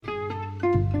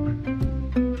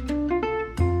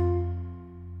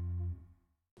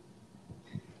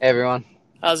Hey everyone,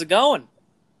 How's it going?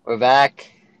 we're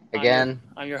back I'm your again.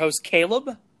 I'm your host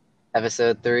Caleb,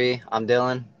 Episode 3. I'm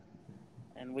Dylan.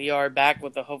 and we are back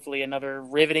with hopefully another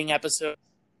riveting episode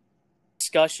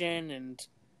discussion and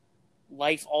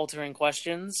life altering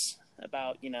questions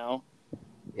about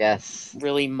Yes,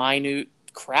 really minute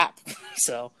crap.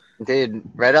 So dude.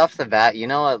 Right off the bat, you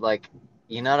know what?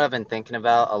 You know what I've been thinking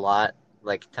about a lot,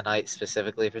 like tonight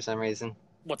specifically for some reason.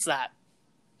 what's that?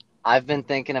 I've been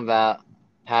thinking about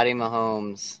Patty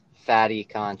Mahomes' fatty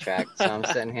contract. So I'm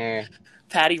sitting here,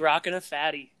 Patty rocking a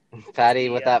fatty, as fatty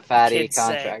with that the fatty kids say.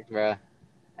 contract, bro.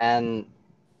 And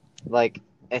like,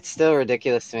 it's still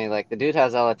ridiculous to me. Like, the dude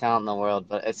has all the talent in the world,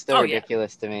 but it's still Oh yeah,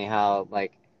 ridiculous to me how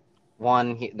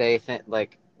they think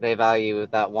like they value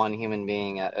that one human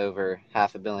being at over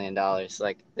 $500 million.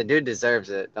 Like the dude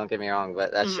deserves it. Don't get me wrong,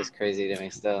 but that's hmm just crazy to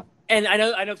me still. and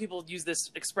I know people use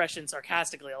this expression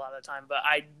sarcastically a lot of the time, but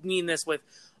I mean this with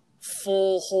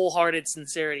full wholehearted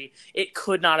sincerity. It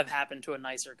could not have happened to a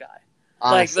nicer guy.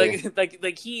 Like Honestly, like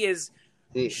like he is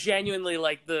the, genuinely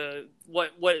like the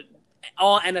what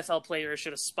all NFL players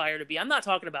should aspire to be. I'm not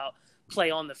talking about play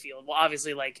on the field. Well,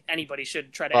 obviously, like anybody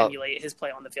should try to well, emulate his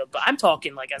play on the field, but I'm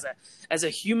talking like as a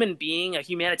human being, a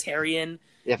humanitarian,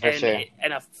 yeah, for and sure.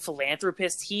 and a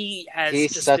philanthropist. He has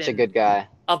He's just such a been good guy.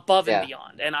 above and Yeah.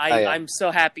 beyond, and Oh yeah. I'm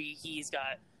so happy he's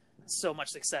got so much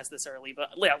success this early.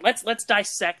 But yeah, let's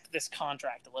dissect this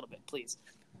contract a little bit, please.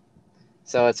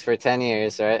 So it's for 10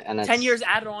 years, right? And 10 years it's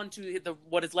added on to the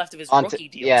what is left of his on to rookie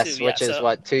deal too. yes, Yeah, which is so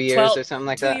what, 2 years 12, or something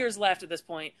like two that. years left at this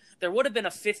point. There would have been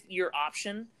a fifth-year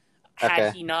option had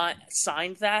Okay. he not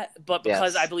signed that, but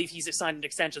because I Yes. believe he's signed an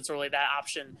extension so early, that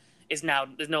option is no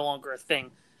longer a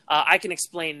thing. I can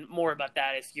explain more about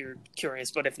that if you're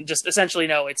curious, but if just essentially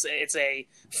no, it's a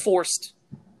forced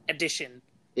addition.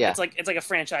 Yeah. It's like a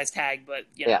franchise tag, but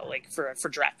Yeah. like for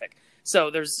draft pick.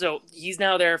 So he's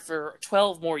now there for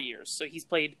 12 more years. So he's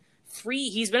played three.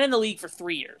 He's been in the league for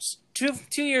 3 years.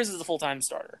 Two years as a full time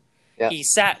starter. Yeah. He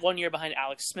sat 1 year behind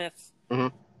Alex Smith,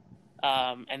 Mhm.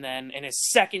 and then in his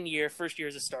second year, first year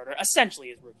as a starter, essentially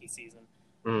his rookie season,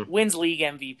 Mhm. wins league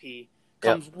MVP,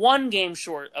 Yep. comes one game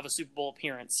short of a Super Bowl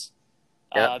appearance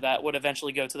Yep. that would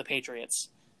eventually go to the Patriots,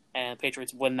 and the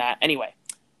Patriots win that anyway.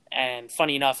 And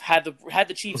funny enough, had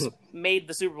the Chiefs made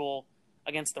the Super Bowl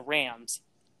against the Rams,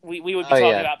 we would be Oh talking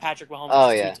yeah. about Patrick Mahomes Oh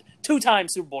as yeah. two-time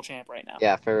Super Bowl champ right now.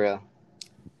 Yeah, for real.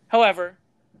 However,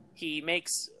 he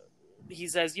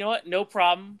says, you know what, no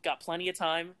problem, got plenty of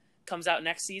time. Comes out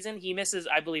next season. He misses,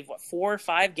 I believe, 4 or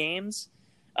 5 games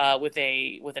with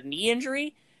a knee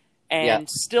injury, Yeah. and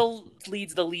still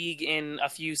leads the league in a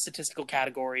few statistical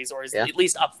categories, or is Yeah. at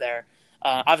least up there.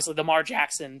 Obviously, Lamar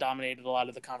Jackson dominated a lot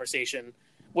of the conversation,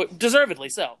 deservedly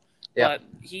so. Yeah. But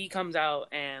he comes out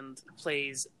and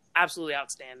plays absolutely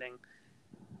outstanding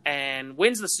and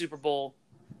wins the Super Bowl.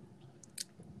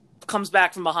 Comes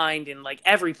back from behind in like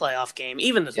every playoff game,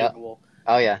 even the Yeah. Super Bowl.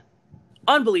 Oh yeah.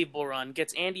 Unbelievable run.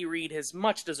 Gets Andy Reid his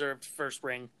much deserved first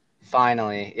ring.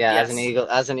 Finally, yeah. Yes.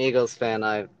 As an Eagles fan,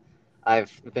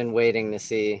 I've been waiting to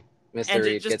see Mr. And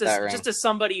Reed get that ring. just as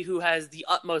somebody who has the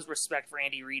utmost respect for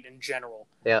Andy Reid in general,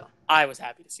 Yeah, I was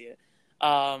happy to see it.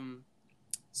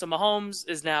 So Mahomes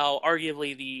is now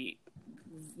arguably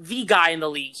the guy in the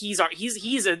league. He's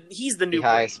the new the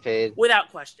highest paid.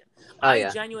 without question. Oh I yeah,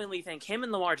 genuinely think him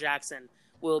and Lamar Jackson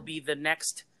will be the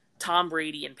next Tom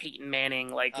Brady and Peyton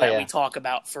Manning, like Oh, that yeah. we talk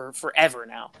about for forever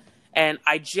now. And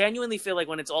I genuinely feel like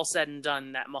when it's all said and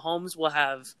done, that Mahomes will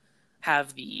have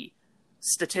the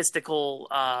statistical.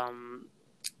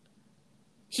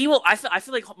 He will. I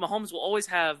feel like Mahomes will always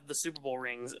have the Super Bowl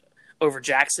rings over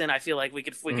Jackson. I feel like we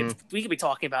could be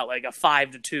talking about like a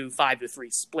 5-2,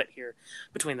 5-3 split here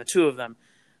between the two of them.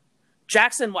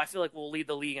 Jackson, I feel like, will lead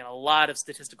the league in a lot of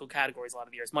statistical categories a lot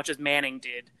of years, much as Manning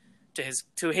did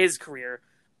to his career.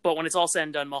 But when it's all said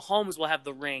and done, Mahomes will have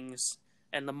the rings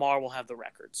and Lamar will have the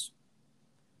records.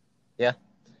 yeah.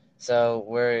 So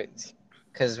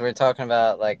because we're talking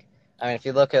about like, I mean, if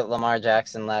you look at Lamar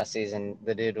Jackson last season,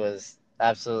 the dude was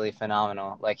absolutely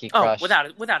phenomenal. Like he Oh, crushed.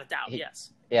 without a doubt, He,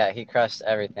 yes. yeah, he crushed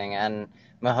everything. And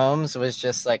Mahomes was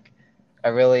just like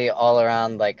a really all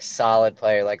around like solid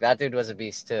player. Like that dude was a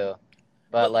beast too.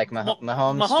 But like Mahomes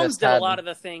Mahomes just did a had lot of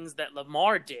the things that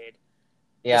Lamar did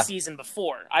the yeah season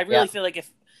before. I yeah really feel like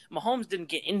if Mahomes didn't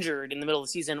get injured in the middle of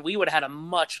the season, we would have had a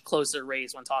much closer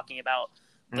race when talking about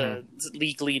the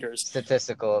league leaders.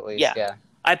 statistical at least. Yeah. Yeah.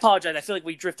 I apologize. I feel like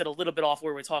we drifted a little bit off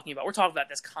where we're talking about. We're talking about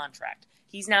this contract.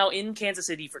 He's now in Kansas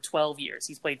City for 12 years.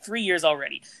 He's played 3 years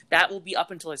already. That will be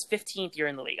up until his 15th year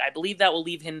in the league. I believe that will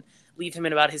leave him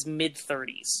in about his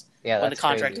mid-30s Yeah, when the that's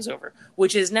contract crazy. is over,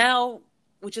 which is now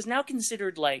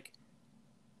considered like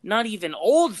not even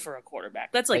old for a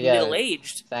quarterback. That's like Yeah, middle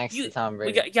aged. thanks to Tom We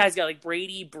Brady. got guys got like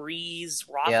Brady, Breeze,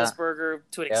 Yeah, Roethlisberger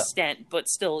to an yeah, extent, but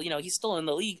still, he's still in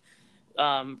the league.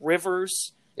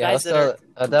 Rivers, yeah. guys that are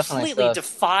He'll definitely completely still.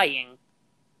 defying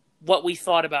what we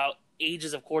thought about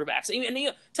ages of quarterbacks.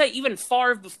 And tell you, even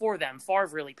Favre before them, Favre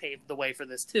really paved the way for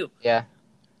this too. Yeah,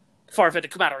 Favre had to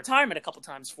come out of retirement a couple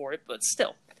times for it, but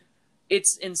still,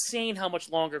 it's insane how much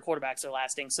longer quarterbacks are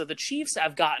lasting. So the Chiefs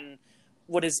have gotten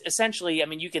what is essentially, I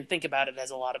mean, you can think about it as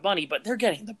a lot of money, but they're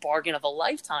getting the bargain of a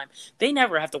lifetime. They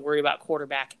never have to worry about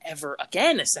quarterback ever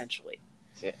again, essentially.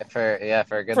 for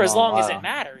a good For as long as while. it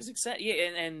matters.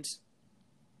 And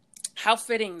how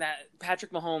fitting that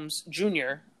Patrick Mahomes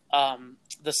Jr.,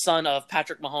 the son of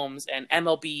Patrick Mahomes and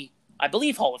MLB, I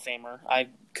believe, Hall of Famer. I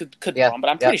could be wrong, but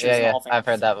I'm pretty sure he's in the Hall of Fame. I've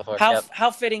heard that before.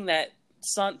 How fitting that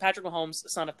Patrick Mahomes,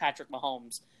 son of Patrick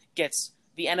Mahomes, gets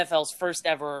the NFL's first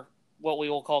ever, what we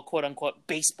will call "quote unquote"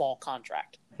 baseball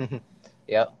contract.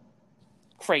 Yep.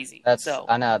 Crazy.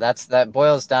 I know that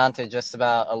boils down to just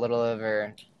about a little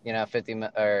over 50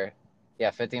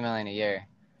 million a year,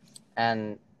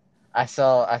 and I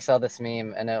saw this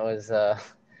meme and it was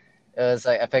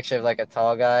like a picture of like a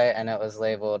tall guy and it was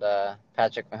labeled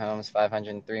Patrick Mahomes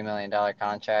 $503 million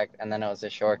contract, and then it was a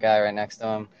short guy right next to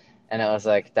him and it was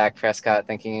like Dak Prescott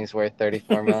thinking he's worth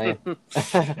 34 million.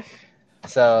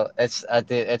 So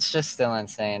it's just still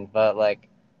insane, but like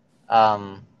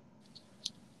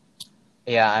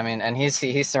yeah, I mean, and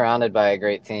he's surrounded by a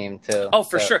great team too. Oh,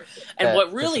 for sure. And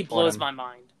what really blows him. my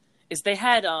mind is they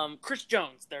had Chris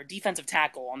Jones, their defensive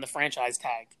tackle, on the franchise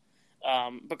tag.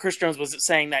 But Chris Jones was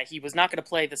saying that he was not going to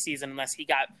play the season unless he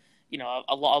got,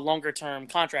 a longer term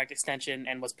contract extension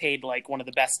and was paid like one of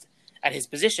the best at his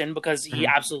position, because he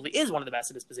absolutely is one of the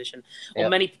best at his position.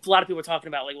 Well, a lot of people are talking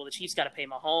about like, well, the Chiefs got to pay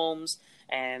Mahomes,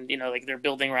 and like they're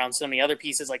building around so many other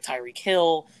pieces like Tyreek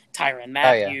Hill, Tyrann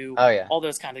Mathieu, all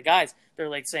those kind of guys. They're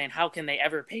like saying, how can they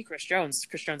ever pay Chris Jones?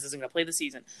 Chris Jones isn't going to play the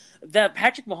season. The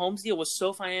Patrick Mahomes deal was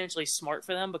so financially smart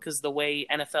for them because the way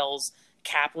NFL's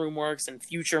cap room works and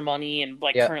future money and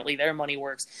currently their money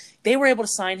works, they were able to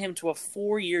sign him to a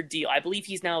 4-year deal. I believe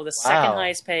he's now the second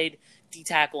highest paid D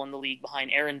tackle in the league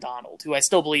behind Aaron Donald, who I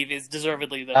still believe is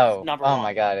deservedly the number one. Oh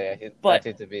my God, yeah, that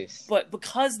dude's a beast. But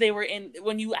because they were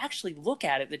when you actually look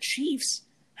at it, the Chiefs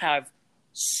have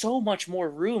so much more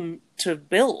room to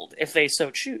build if they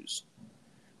so choose.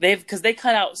 Because they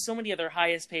cut out so many of their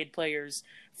highest paid players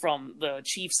from the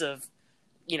Chiefs of,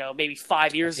 maybe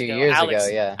 5 years ago.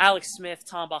 Alex Smith,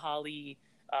 Tom Bahali,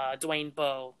 Dwayne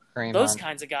Bowe, those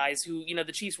kinds of guys who,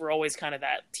 the Chiefs were always kind of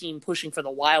that team pushing for the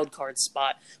wild card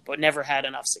spot, but never had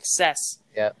enough success.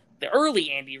 Yep. The early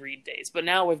Andy Reid days, but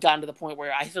now we've gotten to the point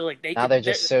where I feel like they're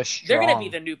just so strong. They're going to be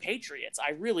the new Patriots.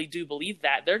 I really do believe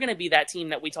that. They're going to be that team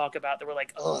that we talk about that we're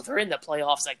like, oh, they're in the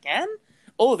playoffs again?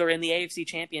 Oh, they're in the AFC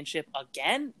Championship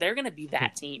again? They're going to be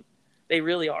that team. They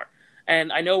really are.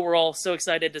 And I know we're all so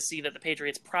excited to see that the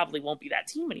Patriots probably won't be that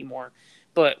team anymore,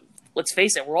 but let's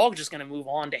face it, we're all just going to move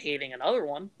on to hating another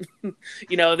one.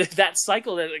 That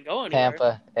cycle doesn't go anywhere.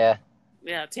 Tampa, yeah.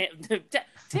 Yeah,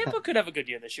 Tampa could have a good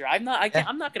year this year. I'm not going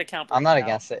to count Brady I'm not out.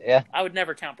 against it, yeah. I would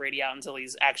never count Brady out until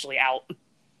he's actually out.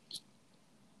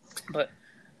 But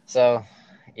so,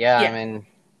 yeah, I mean,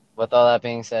 with all that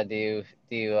being said, do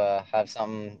you have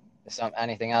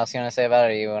anything else you want to say about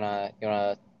it, or you want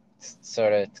to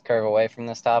sort of curve away from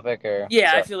this topic, or?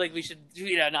 Yeah, I feel like we should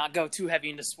not go too heavy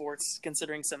into sports,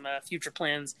 considering some future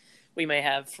plans we may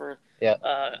have for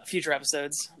future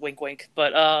episodes. Wink, wink.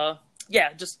 But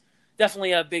just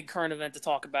definitely a big current event to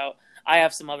talk about. I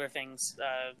have some other things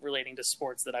relating to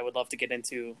sports that I would love to get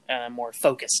into a more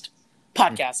focused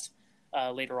podcast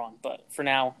later on. But for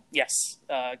now, yes,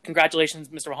 congratulations,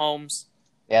 Mr. Mahomes.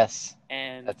 Yes.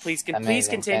 And please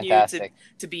continue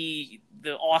to be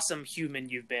the awesome human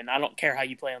you've been. I don't care how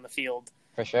you play on the field.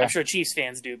 For sure. I'm sure Chiefs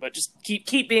fans do, but just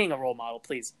keep being a role model,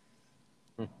 please.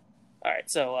 All right,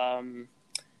 so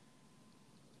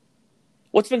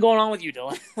what's been going on with you,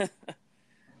 Dylan?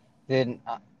 Dude,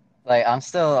 like I'm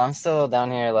still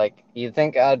down here. Like, you'd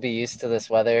think I'd be used to this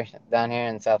weather down here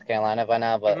in South Carolina by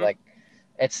now, but like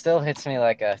it still hits me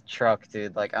like a truck,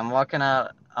 dude. Like I'm walking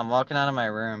out of my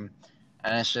room,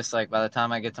 and it's just like by the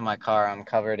time I get to my car, I'm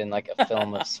covered in like a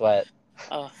film of sweat.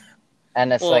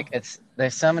 And it's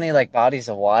there's so many like bodies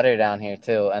of water down here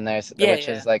too, and which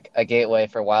is like a gateway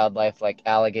for wildlife like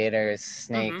alligators,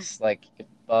 snakes, like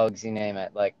bugs, you name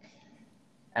it. Like,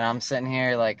 and I'm sitting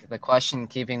here like the question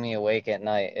keeping me awake at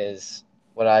night is,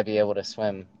 would I be able to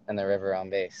swim in the river on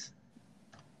base?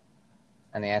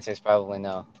 And the answer is probably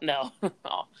no. No.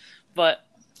 But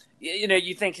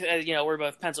you think we're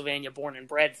both Pennsylvania born and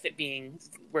bred, being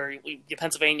where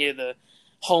Pennsylvania, the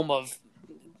home of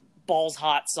balls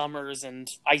hot summers and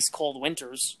ice cold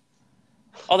winters.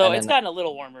 Although And it's gotten a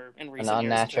little warmer in an recent years in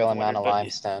terms unnatural of winter, amount of but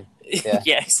limestone. Yeah.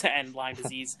 yes, and Lyme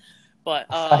disease. But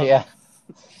Oh yeah,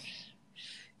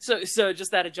 so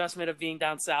just that adjustment of being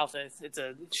down south, it's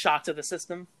a shock to the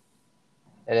system.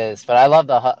 it is. But I love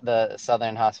the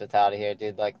southern hospitality here,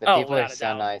 dude. Like the Oh, people are without a so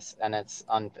doubt. nice, and it's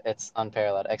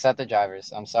unparalleled. Except the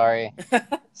drivers. I'm sorry,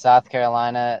 South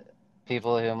Carolina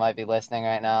people who might be listening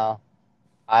right now.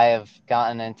 I have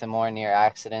gotten into more near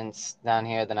accidents down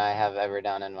here than I have ever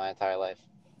done in my entire life.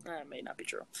 That may not be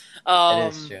true. It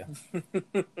is Um,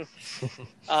 true.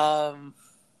 um,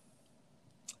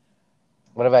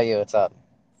 What about you? What's up?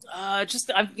 just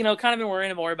I've kind of been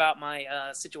worrying more about my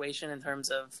situation in terms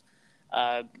of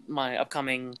my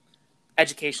upcoming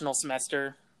educational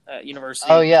semester at Oh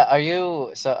university. yeah, are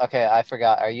you so okay, I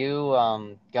forgot. Are you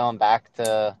going back to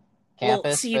Well,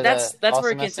 campus see, for the that's fall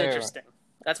where it gets semester? interesting.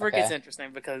 That's where it gets Okay,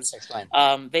 interesting because explain.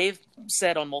 they've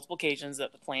said on multiple occasions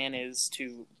that the plan is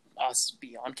to us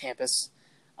be on campus.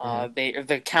 Hmm.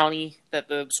 The county that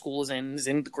the school is in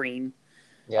the green,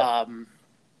 Yep. um,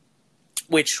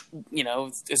 which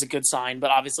is a good sign. But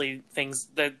obviously,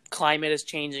 the climate is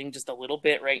changing just a little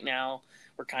bit right now.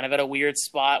 We're kind of at a weird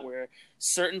spot where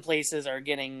certain places are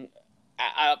getting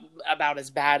about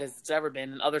as bad as it's ever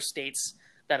been, and other states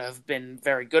that have been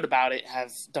very good about it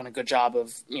have done a good job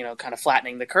of kind of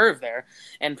flattening the curve there.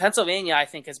 And Pennsylvania, I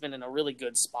think, has been in a really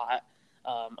good spot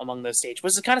among those states,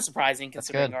 which is kind of surprising That's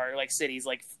considering good. our cities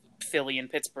like Philly and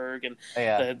Pittsburgh and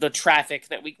Yeah. the traffic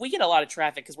that we get a lot of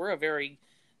traffic because we're a very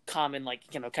common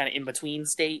kind of in between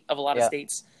state of a lot of Yeah.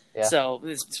 states. Yeah. So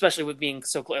especially with being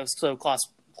so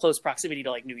close proximity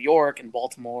to like New York and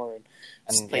Baltimore and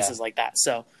And yeah. places like that.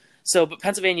 But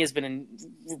Pennsylvania has been in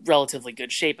relatively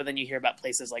good shape, but then you hear about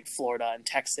places like Florida and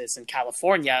Texas and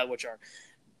California, which are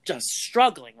just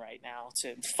struggling right now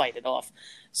to fight it off.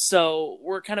 So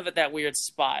we're kind of at that weird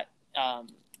spot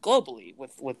globally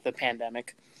with the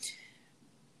pandemic.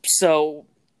 So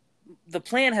the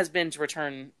plan has been to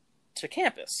return to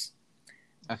campus.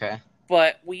 Okay.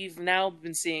 But we've now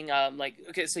been seeing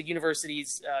so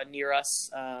universities near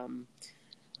us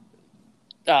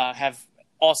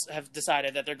have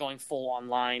decided that they're going full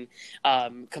online,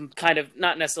 kind of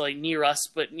not necessarily near us,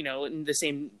 but in the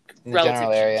same In the relative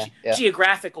general area. Yeah.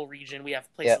 geographical region. We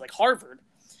have places Yeah. like Harvard,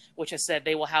 which has said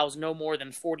they will house no more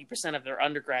than 40% of their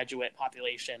undergraduate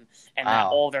population, and that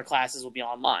Wow. all their classes will be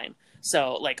online.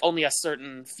 So only a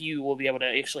certain few will be able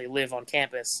to actually live on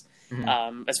campus.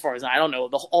 Hmm. As far as I don't know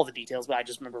all the details, but I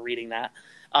just remember reading that.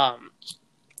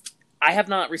 I have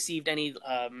not received any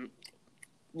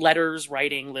letters,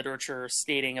 writing, literature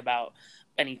stating about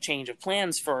any change of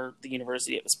plans for the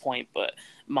university at this point. But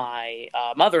my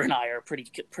mother and I are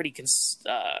pretty convinced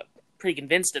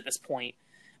at this point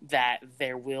that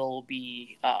there will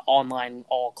be online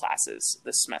all classes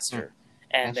this semester,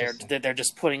 and they're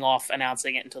just putting off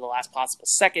announcing it until the last possible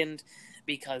second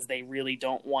because they really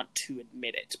don't want to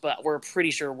admit it. But we're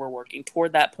pretty sure we're working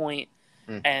toward that point,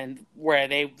 and where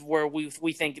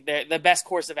we think the best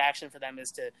course of action for them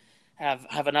is to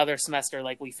have another semester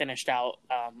like we finished out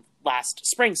last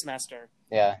spring semester.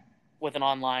 Yeah. With an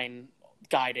online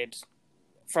guided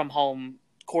from home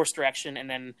course direction, and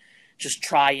then just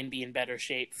try and be in better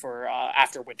shape for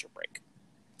after winter break.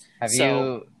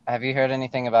 Have you heard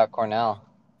anything about Cornell?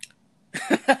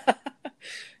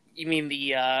 You mean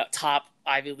the top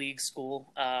Ivy League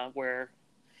school where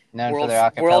Known for their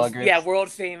acapella groups?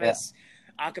 world famous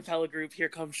acapella group Here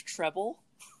Comes Treble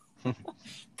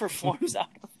performs out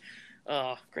of.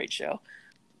 Oh, great show.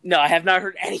 No, I have not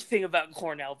heard anything about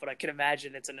Cornell, but I can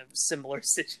imagine it's in a similar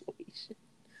situation.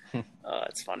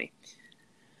 It's funny.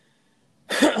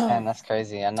 Man, that's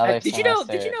crazy. Another Did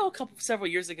semester. you know several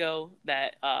years ago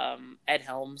that Ed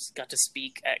Helms got to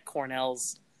speak at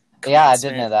Cornell's commencement? Yeah, I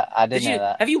did know that. I did know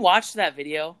that. Have you watched that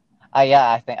video? Yeah,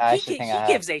 I actually think I have.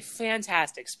 He gives a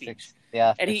fantastic speech.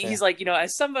 Yeah, and sure. he's like,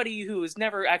 as somebody who has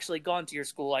never actually gone to your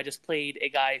school, I just played a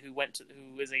guy who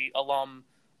is a alum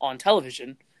on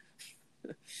television.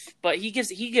 But he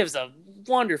gives a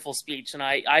wonderful speech, and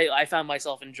I found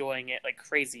myself enjoying it like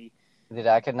crazy. Dude,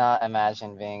 I could not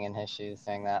imagine being in his shoes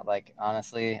saying that. Like,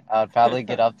 honestly, I would probably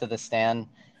get up to the stand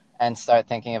and start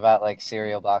thinking about like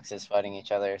cereal boxes fighting each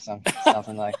other or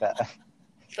something like that.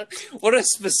 What a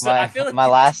specific! I feel like my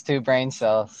last two brain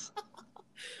cells.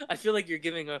 I feel like you're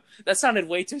giving that sounded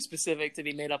way too specific to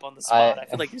be made up on the spot. I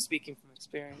feel like you're speaking from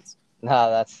experience. No,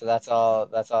 that's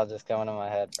all just going in my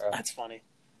head, bro. That's funny.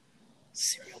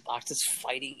 Cereal boxes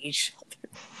fighting each other.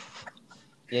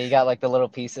 Yeah, you got like the little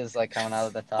pieces like coming out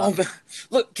of the top. Oh,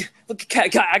 look!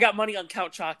 I got money on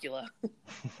Count Chocula.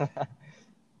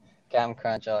 Captain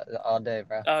Crunch all day,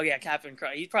 bro. Oh yeah, Captain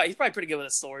Crunch. He's probably pretty good with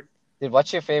a sword. Dude,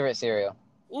 what's your favorite cereal?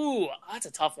 Ooh, that's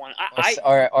a tough one.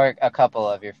 Or or a couple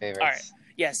of your All right. favorites?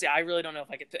 Yeah, see, I really don't know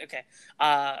if I could. Okay.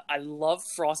 I love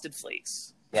Frosted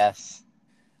Flakes. Yes.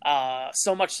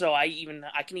 So much so I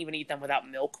can even eat them without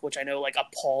milk, which I know like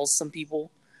appalls some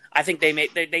people. I think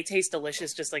they taste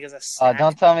delicious just like as a Oh, snack.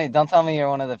 don't tell me you're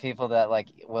one of the people that like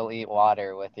will eat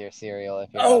water with your cereal if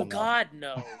you're out Oh of milk. God,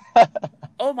 no.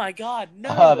 Oh my God, Oh,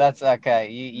 no. that's okay.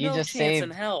 You No just chance in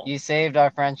hell. you saved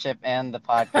our friendship and the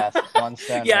podcast with one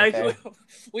stone Yeah, right there.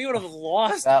 we would have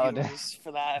lost That would viewers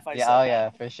for that if I yeah, said oh that. yeah,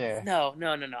 for sure. No.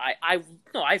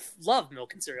 I love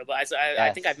milk and cereal, but I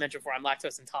think I've Yes. mentioned before I'm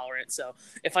lactose intolerant. So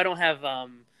if I don't have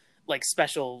like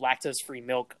special lactose free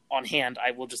milk on hand,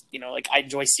 I will just like I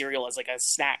enjoy cereal as like a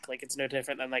snack. Like it's no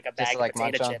different than like a Just bag of like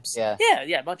munch potato on. chips. Yeah.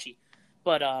 Yeah, munchy.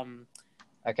 But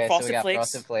Okay, so we Frosted got Flakes,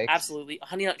 Frosted Flakes. absolutely.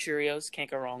 Honey Nut Cheerios, can't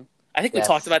go wrong. I think we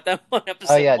talked Yes. about them on Oh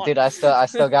episode yeah, one. dude, I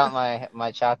still got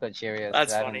my chocolate Cheerios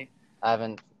because That's funny. I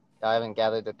haven't I haven't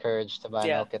gathered the courage to buy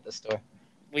Yeah. milk at the store.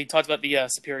 We talked about the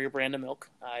Superior brand of milk.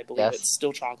 I believe Yes. it's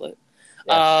still chocolate.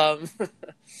 Yes.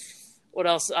 What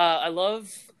else?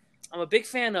 I'm a big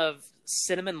fan of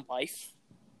Cinnamon Life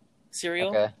cereal.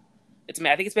 Okay.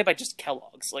 I think it's made by just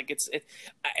Kellogg's. Like it's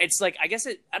like I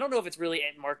don't know if it's really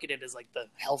marketed as like the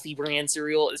healthy brand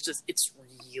cereal. It's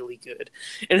really good,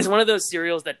 and it's one of those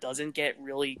cereals that doesn't get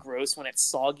really gross when it's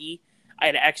soggy.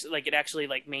 It actually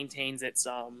maintains its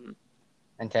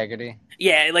Integrity.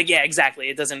 yeah, exactly.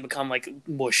 It doesn't become like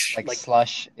mush, Like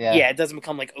slush. Yeah. yeah, it doesn't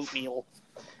become like oatmeal.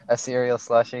 A cereal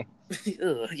slushy.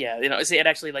 Ugh, yeah, so it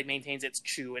actually maintains its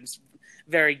chew and it's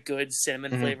very good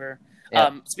cinnamon flavor.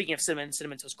 Yeah. Speaking of cinnamon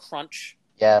toast crunch,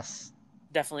 Yes.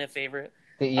 definitely a favorite.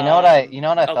 You know what I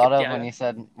thought of yeah. when you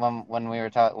said when we were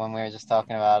just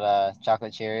talking about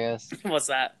chocolate Cheerios What's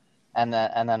that? and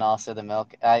then also the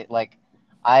milk.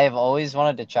 I've always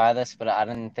wanted to try this, but I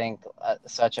didn't think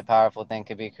such a powerful thing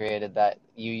could be created that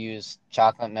you use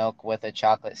chocolate milk with a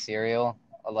chocolate cereal,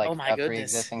 like Oh my a goodness.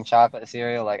 pre-existing chocolate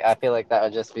cereal. Like I feel like that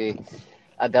would just be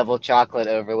a double chocolate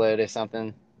overload or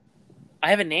something. I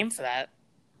have a name for that.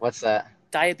 What's that?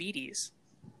 Diabetes.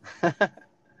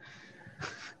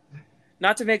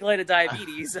 Not to make light of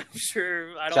diabetes, I'm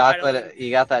sure. Chocolate.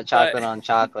 You got that chocolate on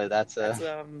chocolate. That's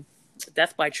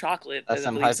death by chocolate. that's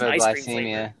some Ice cream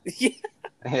hypoglycemia. flavor.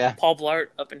 Yeah. Paul Blart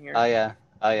up in here. Oh yeah.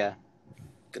 Oh yeah.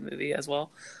 Good movie as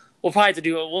well. We'll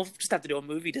just have to do a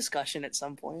movie discussion at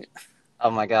some point.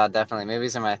 Oh my god, definitely.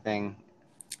 Movies are my thing.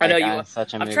 I know you. I'm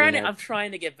such a movie nerd. I'm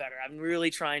trying to get better. I'm really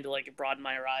trying to broaden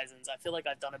my horizons. I feel like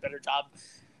I've done a better job,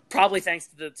 probably thanks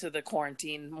to the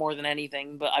quarantine more than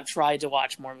anything. But I've tried to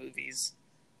watch more movies,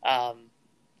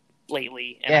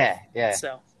 lately. And yeah.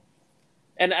 So,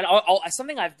 and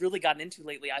something I've really gotten into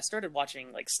lately. I started watching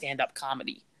stand up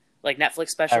comedy, like Netflix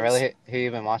specials. Oh really? Who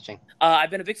you been watching? I've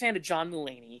been a big fan of John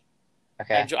Mulaney.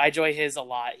 Okay. I enjoy his a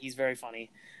lot. He's very funny.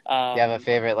 You have a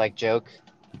favorite joke?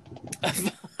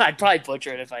 I'd probably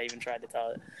butcher it if I even tried to tell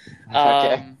it.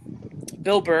 Okay.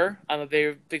 Bill Burr. I'm a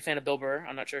big fan of Bill Burr.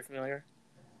 I'm not sure if you're familiar.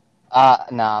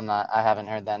 No, I'm not. I haven't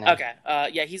heard that name. Okay.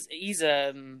 Yeah, he's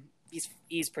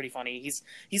pretty funny.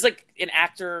 He's like an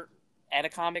actor and a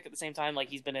comic at the same time. Like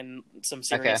he's been in some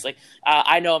serious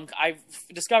I know him. I've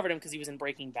discovered him because he was in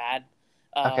Breaking Bad.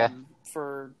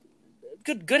 For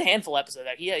good handful of episodes.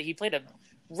 He played a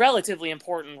relatively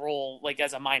important role,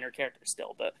 as a minor character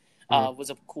still, but was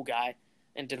a cool guy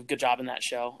and did a good job in that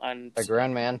show. And a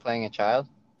grown man playing a child?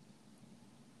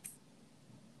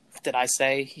 Did I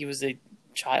say he was a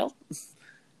child?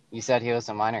 You said he was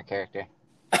a minor character.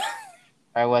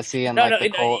 Or was he in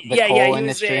the coal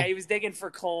industry? He was digging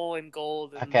for coal and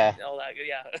gold and all that.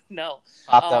 Yeah, no.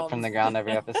 Popped up from the ground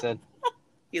every episode.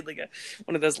 He had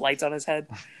one of those lights on his head.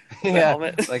 Yeah,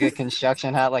 helmet. like a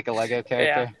construction hat, like a Lego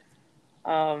character.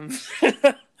 Yeah.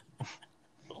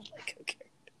 Lego character.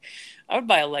 I would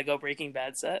buy a Lego Breaking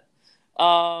Bad set.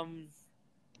 So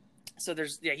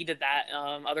he did that.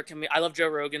 I love Joe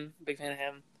Rogan. Big fan of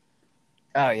him.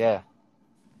 Oh yeah.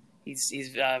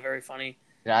 He's very funny.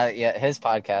 Yeah, his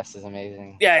podcast is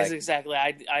amazing. Yeah, exactly.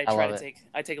 I try to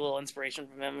take a little inspiration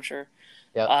from him. I'm sure.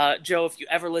 Yeah. Joe, if you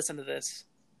ever listen to this,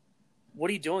 what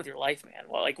are you doing with your life, man?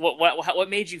 Well, what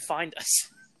made you find us?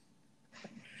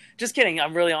 Just kidding.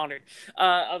 I'm really honored.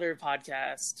 Other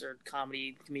podcasts or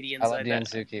comedians. I love you in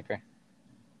Zookeeper.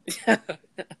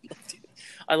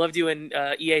 I loved you in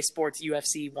EA Sports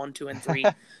UFC 1, 2, and 3,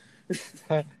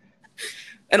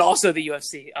 and also the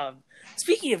UFC.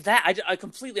 Speaking of that, I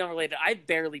completely unrelated. I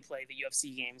barely play the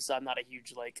UFC games, so I'm not a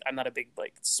huge I'm not a big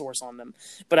source on them.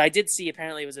 But I did see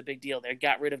apparently it was a big deal. They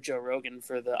got rid of Joe Rogan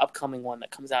for the upcoming one that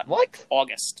comes out in What?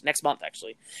 August next month.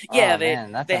 Actually, yeah, Oh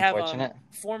man, that's they have unfortunate.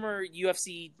 former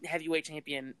UFC heavyweight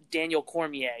champion Daniel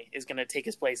Cormier is going to take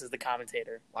his place as the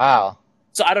commentator. Wow.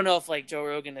 So I don't know if Joe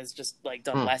Rogan has just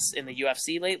done Hmm. less in the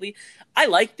UFC lately. I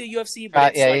like the UFC,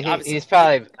 but it's Yeah, obviously he's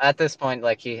probably at this point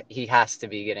like he has to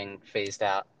be getting phased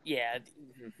out, yeah.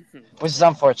 which is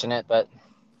unfortunate, but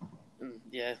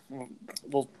Yeah,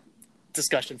 we'll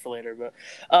discussion for later. But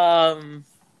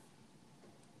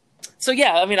so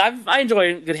yeah, I mean, I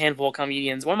enjoy a good handful of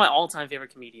comedians. One of my all-time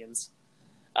favorite comedians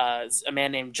is a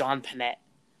man named John Panette,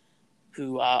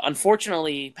 who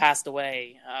unfortunately passed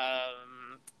away.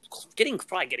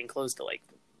 Probably getting close to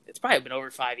it's probably been over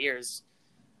 5 years.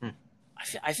 hmm.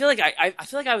 I feel like I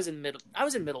feel like I was in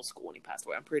middle school when he passed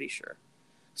away. I'm pretty sure.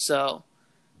 So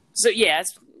yeah,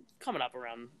 it's coming up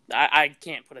around. I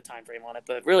can't put a time frame on it,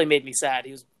 but it really made me sad.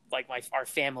 He was like our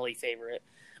family favorite.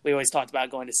 We always talked about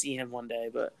going to see him one day,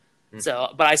 but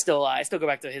but I still go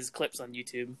back to his clips on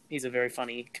YouTube. He's a very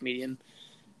funny comedian.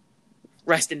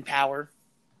 Rest in power.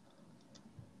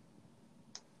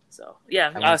 So yeah,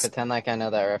 I'm gonna pretend like I know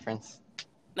that reference.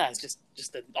 No, it's just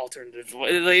an alternative.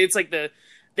 It's like the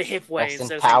hip way. Rest in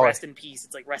Instead of saying power. rest in peace,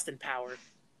 it's like rest in power.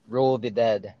 Rule the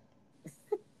dead.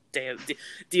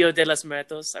 Dio de los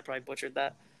Muertos. I probably butchered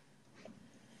that.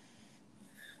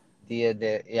 Dia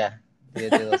de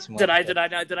los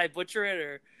Muertos. Did I butcher it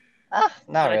or?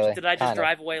 Not really. Did I just Kinda.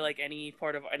 drive away any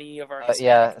part of any of our?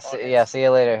 Yeah, see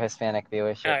you later, Hispanic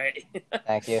viewership. All right.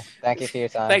 Thank you for your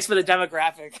time. Thanks for the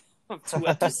demographic of 2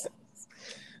 episodes.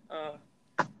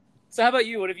 So how about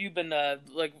you? What have you been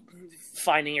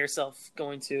finding yourself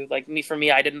going to? For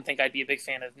me, I didn't think I'd be a big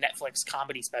fan of Netflix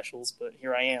comedy specials, but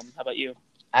here I am. How about you?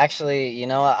 Actually, you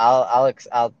know what?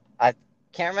 I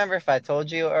can't remember if I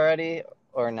told you already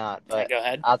or not, but go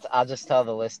ahead. I'll just tell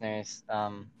the listeners.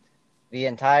 The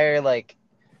entire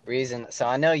reason. So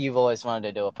I know you've always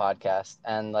wanted to do a podcast,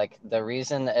 and the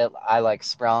reason I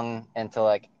sprung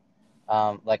into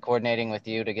coordinating with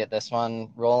you to get this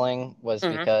one rolling was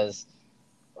because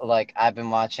I've been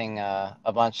watching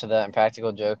a bunch of the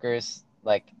Impractical Jokers,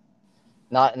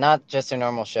 not just a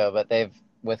normal show, but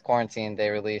with quarantine they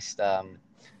released a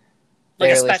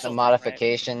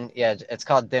modification. Right? Yeah, it's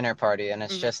called Dinner Party, and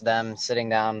it's just them sitting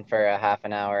down for a half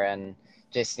an hour and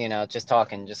just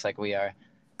talking just like we are.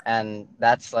 And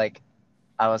that's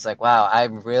I was like, wow, I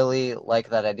really like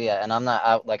that idea. And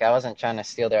I wasn't trying to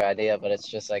steal their idea, but it's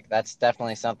just that's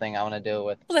definitely something I want to do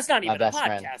with that's not my even best a podcast,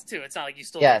 friend. Too. It's not like you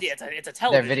stole the idea. It's a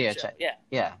television video show. Yeah.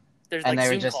 Yeah. There's and they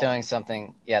were Zoom just call. doing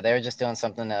something. Yeah, they were just doing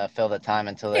something to fill the time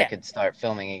until they could start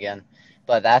filming again.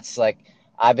 But that's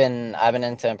I've been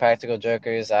into Impractical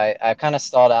Jokers. I kind of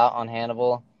stalled out on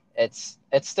Hannibal. It's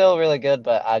still really good,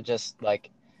 but I just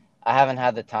I haven't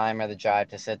had the time or the drive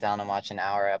to sit down and watch an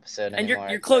hour episode anymore.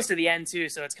 And you're close to the end too,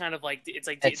 so it's kind of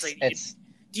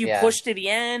do you push to the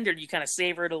end or do you kind of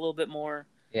savor it a little bit more?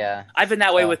 Yeah, I've been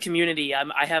that way with Community.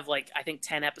 I have I think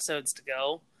 10 episodes to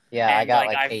go. Yeah, I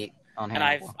got 8 on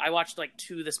Hannibal. And I watched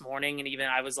 2 this morning, and even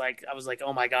I was like,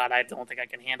 oh my god, I don't think I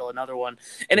can handle another one.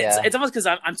 And it's almost because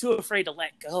I'm too afraid to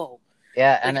let go.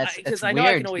 Yeah, and it's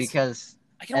weird because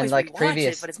I can always rewatch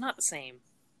it, but it's not the same.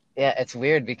 Yeah, it's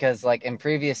weird because in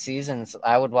previous seasons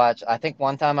I would watch. I think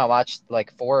one time I watched 4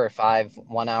 or 5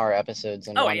 1-hour episodes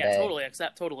in one day.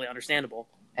 Totally understandable.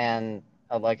 And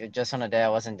just on a day I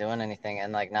wasn't doing anything,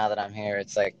 and now that I'm here,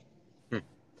 it's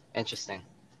interesting.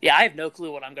 Yeah, I have no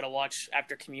clue what I'm gonna watch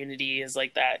after Community is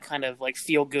that kind of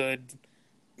feel good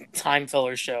time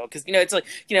filler show because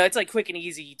it's quick and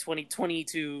easy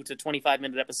 22 to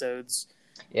 25-minute episodes.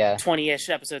 Yeah, 20-ish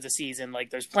episodes a season.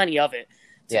 There's plenty of it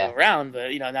to go around,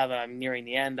 but now that I'm nearing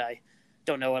the end, I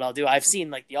don't know what I'll do. I've seen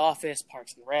The Office,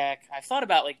 Parks and Rec. I've thought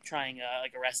about trying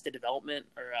Arrested Development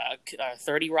or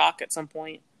 30 Rock at some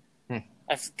point.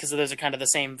 Because those are kind of the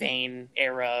same vein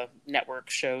era network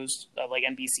shows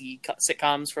NBC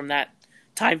sitcoms from that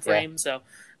time frame. So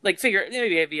figure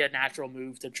maybe it'd be a natural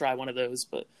move to try one of those.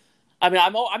 But I mean,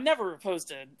 I'm never opposed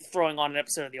to throwing on an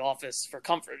episode of The Office for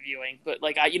comfort viewing. But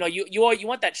you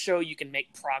want that show you can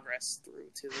make progress through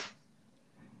too.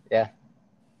 Yeah.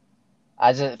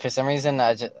 I just for some reason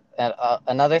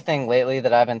another thing lately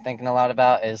that I've been thinking a lot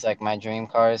about is my dream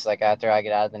cars after I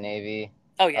get out of the Navy.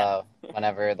 Oh yeah.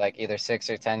 Whenever either 6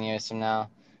 or 10 years from now,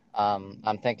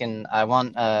 I'm thinking I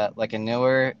want a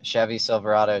newer Chevy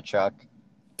Silverado truck.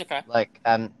 Okay.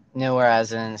 Newer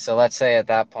as in, so let's say at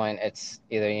that point it's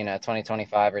either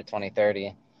 2025 or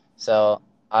 2030. So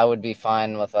I would be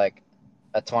fine with a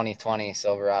 2020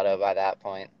 Silverado by that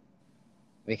point.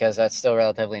 because that's still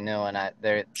relatively new, and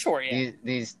Sure, yeah.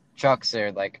 these trucks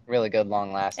are like really good, long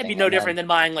It'd be lasting. no And different then than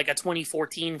buying like a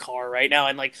 2014 car right now.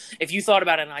 And like, if you thought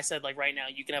about it, and I said like right now,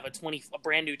 you can have a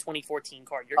brand new 2014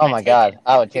 car. You're oh gonna my take it. God,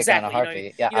 I would take it on a Exactly. You know what I mean?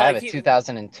 heartbeat. Yeah, You know, I have like a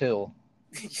 2002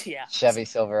 yeah. Chevy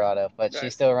Silverado, but she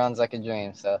Right. still runs like a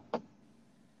dream. So,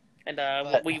 And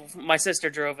but my sister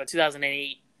drove a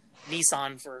 2008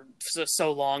 Nissan for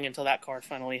so long until that car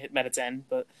finally met its end.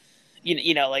 But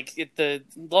like the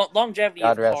longevity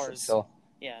God of rest its cars. soul.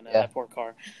 Yeah, no, Yeah. that poor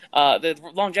car. The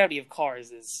longevity of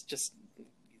cars is just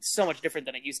so much different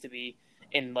than it used to be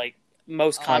in like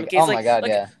most common cases. Oh my God, Like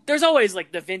yeah. there's always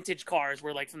like the vintage cars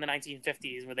where like from the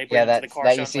 1950s where they bring Yeah, them to the car that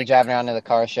show you and it's see like driving around to the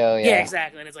car show. yeah, Yeah.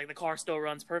 exactly, and it's like the car still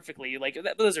runs perfectly. Like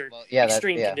those are Well, yeah,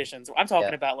 extreme conditions. I'm talking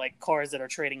yeah, about like cars that are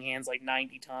trading hands like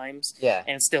 90 times yeah.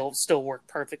 and still work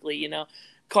perfectly.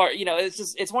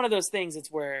 It's one of those things.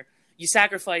 It's where you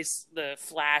sacrifice the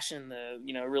flash and the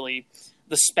really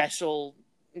the special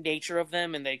nature of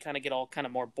them, and they kind of get all kind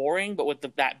of more boring. But with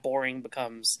that boring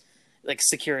becomes like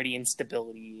security and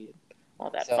stability, all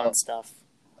that fun So, stuff.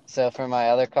 so for my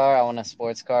other car, I want a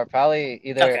sports car. Okay,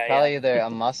 yeah. Probably either a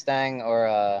Mustang or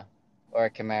a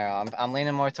Camaro. I'm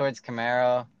leaning more towards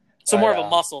Camaro, So more but of a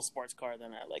muscle sports car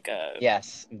than like a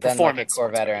yes, than like a performance sports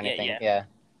Corvette car. or Yeah, anything. yeah. Yeah.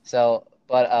 So,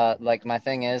 but like my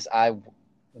thing is,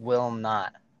 will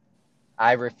not.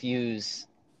 I refuse.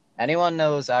 Anyone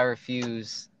knows I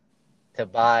refuse to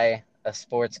buy a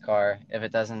sports car if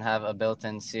it doesn't have a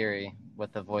built-in Siri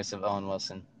with the voice of Owen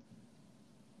Wilson,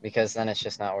 because then it's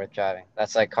just not worth driving.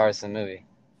 That's like Cars the movie.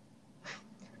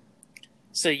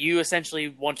 So you essentially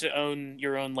want to own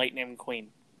your own Lightning McQueen.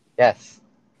 Yes.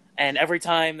 And every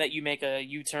time that you make a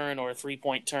U-turn or a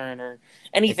three-point turn or It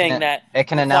anything can that it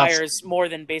can announce requires more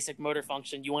than basic motor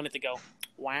function, you want it to go,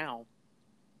 wow.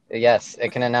 yes,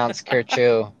 it can announce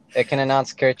Kerchu. It can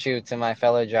announce Kerchu to my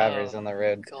fellow drivers Oh, on the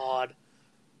road. God.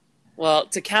 Well,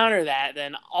 to counter that,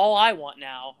 then all I want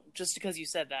now, just because you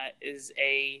said that, is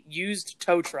a used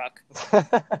tow truck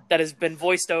that has been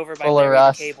voiced over by Full of Larry the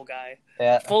rust. Cable Guy.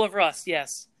 Yeah. Full of rust,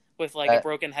 yes. With like a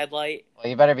broken headlight. Well,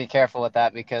 you better be careful with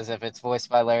that, because if it's voiced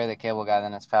by Larry the Cable Guy,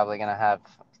 then it's probably gonna have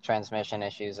transmission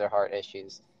issues or heart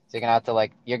issues. So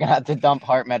you're gonna have to dump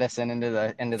heart medicine into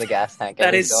the gas tank That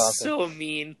every is so often. so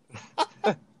mean.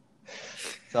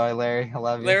 Sorry, Larry, I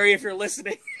love you. Larry, if you're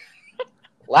listening.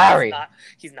 Larry.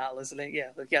 He's not listening. Yeah,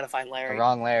 we gotta find Larry. The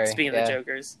wrong Larry. Speaking of yeah. the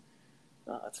Jokers.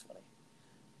 Oh, that's funny.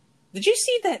 Did you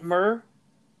see that Murr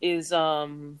is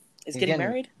getting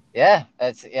married? Yeah,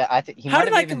 I think he How might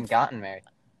did have I even gotten married.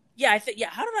 Yeah,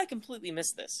 how did I completely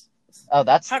miss this? Oh,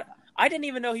 I didn't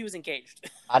even know he was engaged.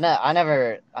 I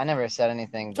never said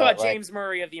anything, Talk but about like James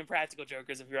Murray of the Impractical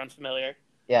Jokers, if you're unfamiliar.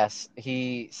 yes,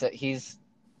 he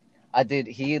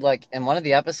like in one of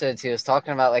the episodes he was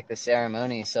talking about like the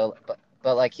ceremony. So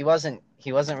but like he wasn't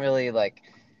really like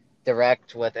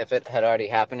direct with if it had already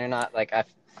happened or not. Like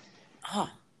Huh.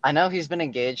 I know he's been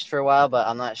engaged for a while, but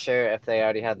I'm not sure if they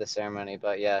already had the ceremony.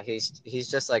 But yeah, he's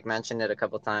just like mentioned it a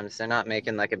couple times. They're not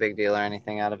making like a big deal or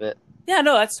anything out of it. Yeah,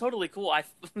 no, that's totally cool. I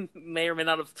may or may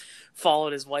not have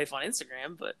followed his wife on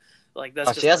Instagram, but like that's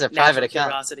just she has like a private account.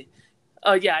 Curiosity.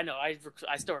 Oh yeah, I know. I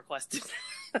still requested.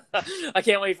 I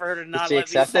can't wait for her to not Did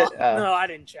she let me accept follow. it? Oh. No, I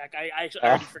didn't check. I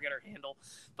already forget her handle.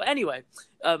 But anyway,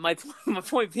 my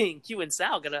point being, Q and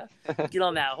Sal gotta get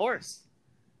on that horse.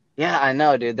 Yeah, I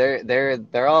know, dude.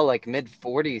 They're all like mid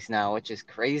 40s now, which is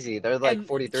crazy. They're like And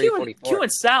 43, 44. Q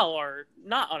and Sal are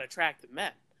not unattractive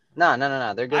men.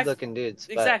 No. They're good looking dudes.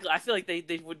 Exactly. I feel like they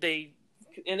could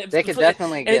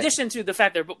definitely. In addition to the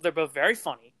fact they're both very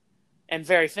funny and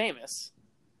very famous.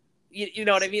 You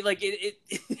know what I mean? Like it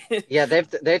Yeah,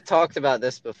 they've talked about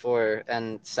this before,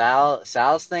 and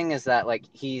Sal's thing is that like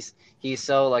he's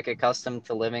so like accustomed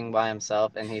to living by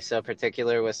himself, and he's so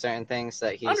particular with certain things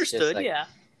that he's understood. just like, Yeah.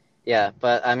 Yeah,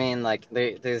 but I mean, like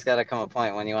there's got to come a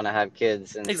point when you want to have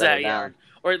kids and settle down.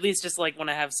 Or at least just like want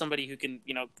to have somebody who can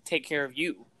take care of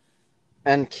you.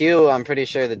 And Q, I'm pretty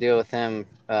sure the deal with him,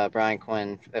 Brian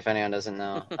Quinn, if anyone doesn't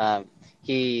know,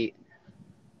 he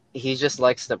just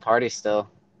likes to party still,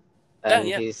 and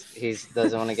he's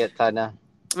doesn't want to get tied down.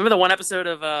 Remember the one episode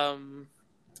of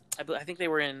I think they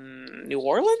were in New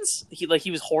Orleans. He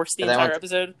was hoarse the entire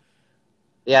episode.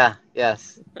 Yeah.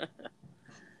 Yes.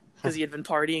 Because he had been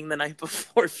partying the night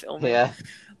before filming. Yeah.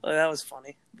 Well, that was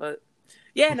funny, but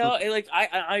yeah, no, like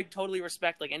I totally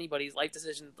respect like anybody's life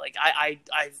decision. Like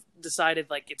I've decided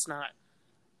like it's not.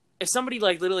 If somebody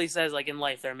like literally says like in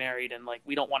life they're married and like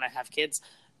we don't want to have kids,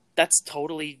 that's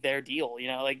totally their deal.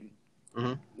 Like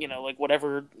Mm-hmm. like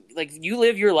whatever, like you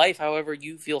live your life however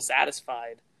you feel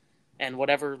satisfied, and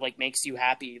whatever like makes you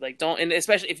happy. Like don't, and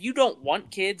especially if you don't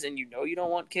want kids and you know you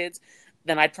don't want kids,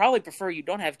 then I'd probably prefer you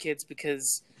don't have kids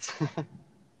because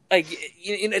like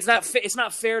it's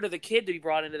not fair to the kid to be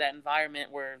brought into that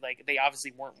environment where like they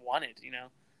obviously weren't wanted, you know.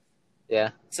 Yeah.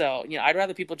 So I'd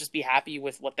rather people just be happy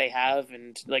with what they have,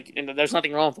 and like, and there's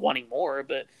nothing wrong with wanting more,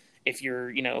 but if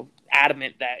you're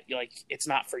adamant that like it's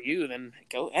not for you, then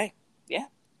go, hey, yeah,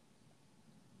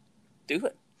 do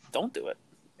it. Don't do it.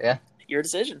 Yeah. Your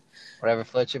decision. Whatever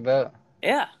floats your boat.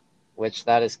 Yeah. Which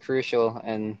that is crucial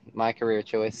in my career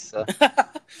choice. So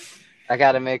I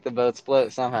got to make the boats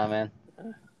float somehow, man.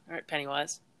 All right,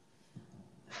 Pennywise.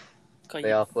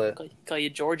 They all float. Call you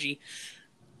Georgie.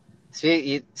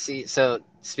 So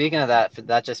speaking of that,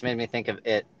 that just made me think of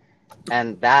it,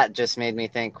 and that just made me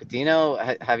think. Do you know?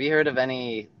 Have you heard of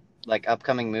any like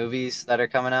upcoming movies that are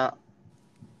coming out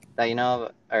that you know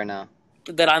of, or no?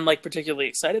 That I'm like particularly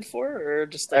excited for, or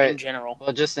just like in general?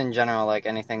 Well, just in general, like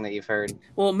anything that you've heard.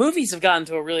 Well, movies have gotten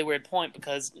to a really weird point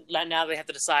because now they have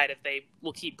to decide if they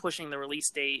will keep pushing the release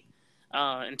date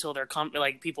until they're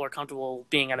people are comfortable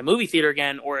being at a movie theater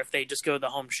again, or if they just go the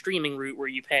home streaming route where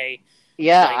you pay.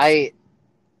 Yeah,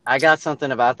 I got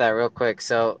something about that real quick.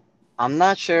 So I'm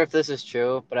not sure if this is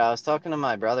true, but I was talking to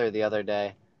my brother the other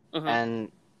day,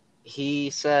 and he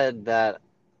said that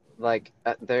like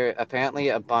there apparently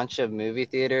a bunch of movie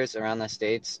theaters around the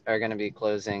states are going to be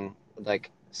closing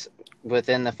like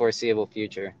within the foreseeable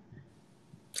future.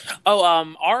 Oh,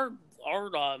 our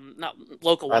not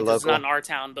local ones. It's not in our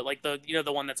town, but like the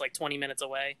the one that's like 20 minutes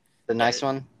away. The nice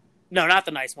one? No, not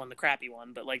the nice one, the crappy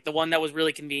one, but like the one that was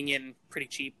really convenient and pretty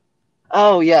cheap.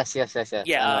 Oh yes. Yeah, I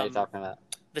know what you're talking about.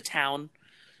 The town.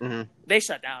 Mm-hmm. They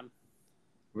shut down.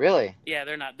 Really? Yeah,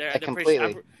 they're not. They're completely.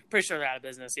 I'm pretty sure they're out of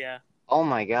business. Yeah. Oh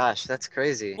my gosh, that's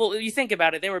crazy. Well, you think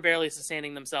about it, they were barely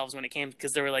sustaining themselves when it came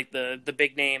because they were like the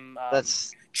big name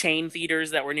chain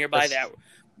theaters that were nearby that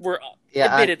were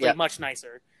admittedly much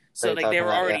nicer. So like they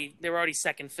were already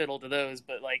second fiddle to those,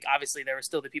 but like obviously there were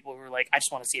still the people who were like, I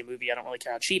just want to see a movie. I don't really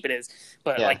care how cheap it is.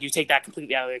 But like you take that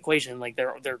completely out of the equation, like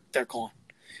they're gone.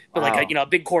 But like a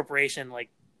big corporation like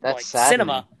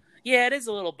cinema, yeah, it is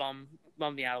a little bummed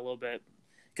me out a little bit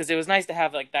because it was nice to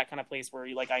have like that kind of place where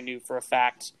I knew for a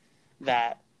fact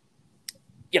that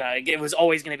it was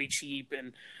always going to be cheap,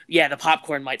 and the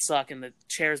popcorn might suck and the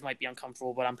chairs might be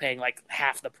uncomfortable, but I'm paying like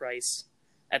half the price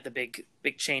at the big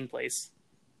chain place.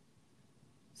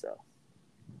 So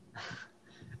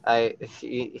I'm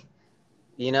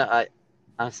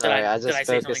sorry, I just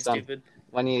focused on stupid?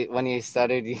 when you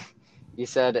started, you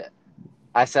said,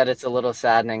 I said it's a little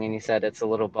saddening, and you said it's a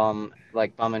little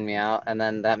bumming me out, and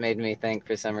then that made me think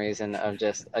for some reason of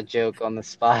just a joke on the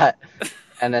spot,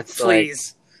 and it's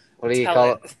please, like,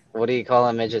 what do you call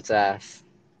a midget's ass?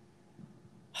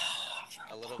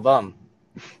 A little bum.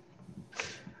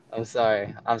 I'm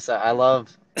sorry. I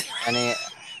love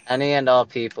any and all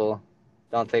people.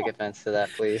 Don't take offense to that,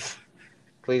 please.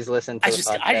 Please listen to the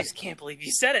podcast. I just can't believe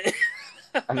you said it.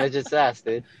 A midget's ass,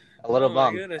 dude. A little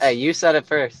bum. Hey, you said it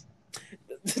first.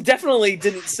 Definitely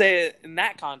didn't say it in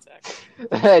that context.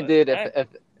 Dude,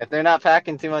 if they're not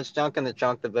packing too much junk in the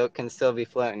trunk, the boat can still be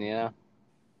floating, you know?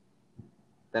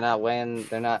 They're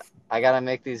not, I gotta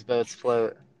make these boats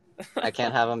float. I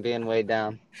can't have them being weighed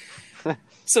down.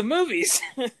 Some movies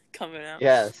coming out.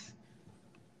 Yes.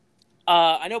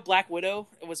 I know Black Widow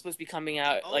was supposed to be coming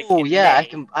out May.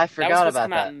 I forgot about that.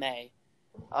 Come out in May.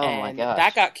 Oh my gosh.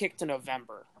 That got kicked to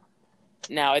November.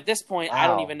 Now at this point, I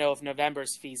don't even know if November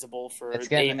is feasible for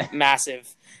a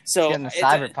massive. So it's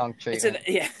getting the cyberpunk treatment.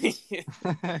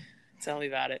 Tell me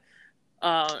about it.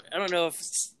 I don't know if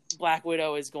Black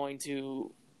Widow is going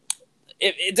to.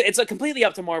 It's a completely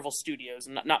up to Marvel Studios,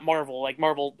 not Marvel. Like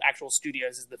Marvel actual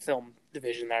Studios is the film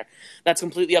division there. That's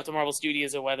completely up to Marvel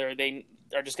Studios, or whether they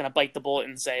are just going to bite the bullet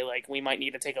and say like we might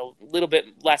need to take a little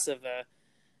bit less of a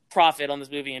profit on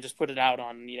this movie and just put it out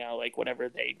on like whatever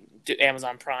they do,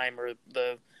 Amazon Prime or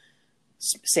the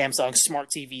Samsung Smart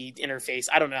TV interface.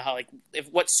 I don't know how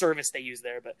what service they use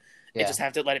there, but they just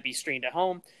have to let it be streamed at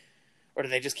home, or do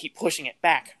they just keep pushing it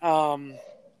back?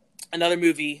 Another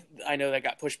movie I know that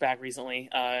got pushed back recently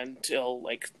until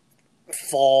like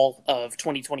fall of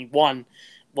 2021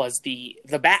 was the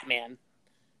Batman.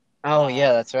 Oh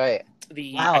yeah, that's right.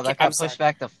 That got pushed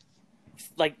back to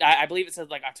I believe it said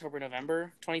like October,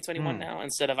 November 2021 now,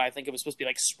 instead of I think it was supposed to be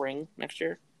like spring next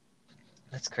year.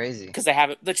 That's crazy because they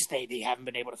haven't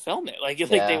been able to film it.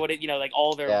 They would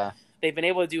all their they've been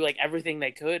able to do like everything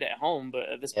they could at home, but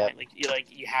at this point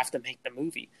you have to make the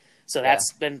movie. So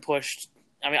that's been pushed.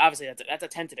 I mean, obviously that's a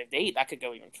tentative date. That could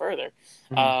go even further.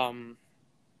 Mm-hmm.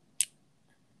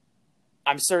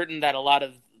 I'm certain that a lot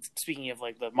of speaking of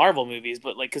like the Marvel movies,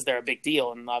 but like because they're a big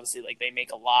deal and obviously like they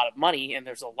make a lot of money and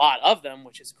there's a lot of them,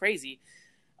 which is crazy.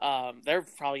 They're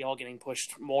probably all getting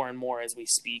pushed more and more as we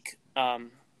speak,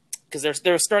 because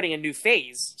they're starting a new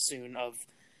phase soon of,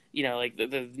 like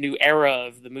the new era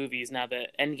of the movies now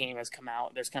that Endgame has come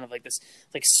out. There's kind of like this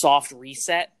like soft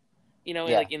reset,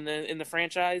 like in the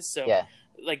franchise. So Yeah.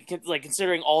 like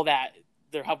considering all that,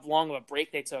 how long of a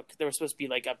break they took. There was supposed to be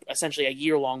like essentially a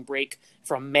year-long break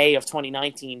from May of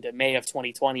 2019 to May of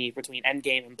 2020 between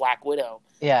Endgame and Black Widow.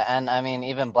 Yeah, and I mean,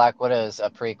 even Black Widow is a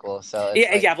prequel, so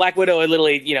it's yeah, Black Widow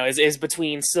literally, is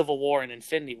between Civil War and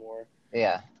Infinity War.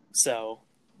 Yeah. So,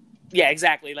 yeah,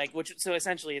 exactly. Like, so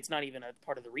essentially, it's not even a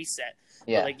part of the reset.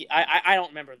 Yeah. But, like, I don't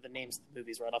remember the names of the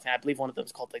movies right off. I believe one of them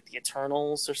is called like The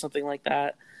Eternals or something like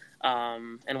that.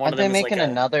 And one Aren't of them they is making like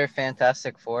another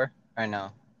Fantastic Four or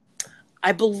no?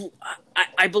 I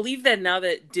believe that now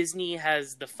that Disney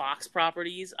has the Fox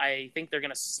properties, I think they're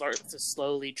going to start to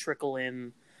slowly trickle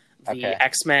in the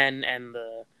X-Men and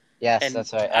the. Yes, and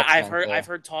that's right. X-Men, I've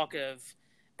heard talk of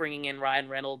bringing in Ryan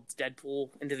Reynolds' Deadpool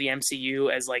into the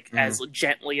MCU as as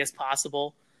gently as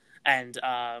possible, and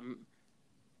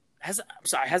has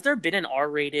there been an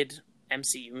R-rated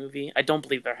MCU movie? I don't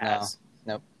believe there has.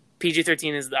 No. Nope.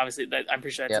 PG-13 is obviously I'm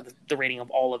pretty sure that's the rating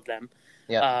of all of them.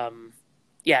 Yeah.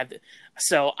 Yeah,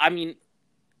 so I mean,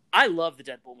 I love the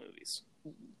Deadpool movies.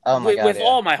 Oh my God, with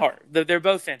all my heart. They're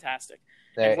both fantastic.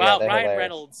 And Ryan hilarious.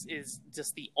 Reynolds is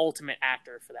just the ultimate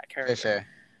actor for that character. For sure.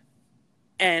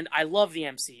 And I love the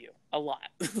MCU a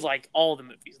lot. Like all the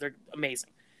movies, they're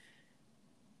amazing.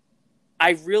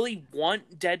 I really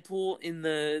want Deadpool in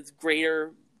the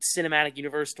greater cinematic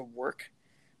universe to work,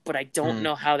 but I don't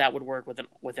know how that would work with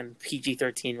a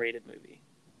PG-13 rated movie.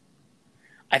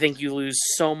 I think you lose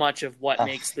so much of what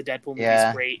makes the Deadpool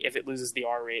movies great if it loses the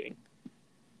R rating.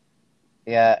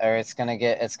 Yeah, or it's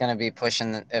gonna be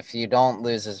pushing. If you don't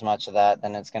lose as much of that,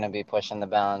 then it's gonna be pushing the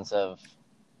balance of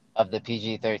the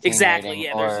PG-13 exactly. rating.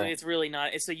 Yeah, it's really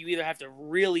not. So you either have to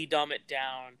really dumb it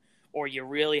down, or you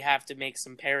really have to make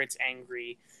some parents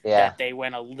angry that they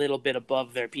went a little bit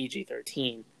above their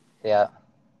PG-13. Yeah.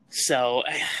 So.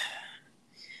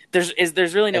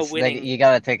 There's really no winning. You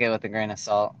got to take it with a grain of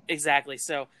salt. Exactly.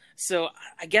 So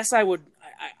I guess I would,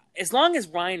 as long as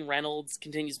Ryan Reynolds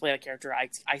continues to play that character, I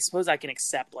suppose I can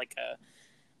accept like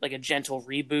a gentle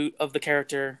reboot of the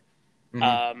character,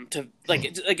 to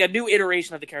like a new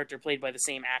iteration of the character played by the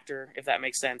same actor, if that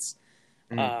makes sense.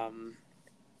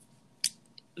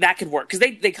 That could work because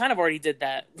they kind of already did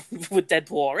that with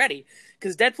Deadpool already.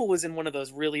 Because Deadpool was in one of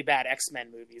those really bad X-Men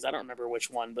movies. I don't remember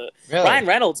which one, but really? Ryan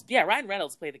Reynolds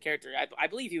played the character. I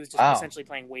believe he was just essentially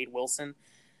playing Wade Wilson,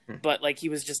 but like he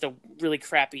was just a really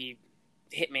crappy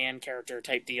hitman character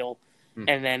type deal.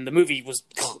 And then the movie was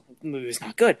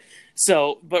not good.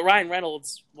 So, but Ryan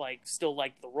Reynolds still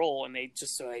liked the role, and they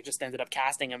just ended up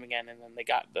casting him again, and then they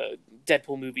got the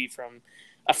Deadpool movie from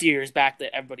a few years back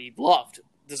that everybody loved,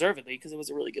 deservedly, because it was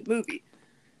a really good movie.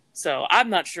 So I'm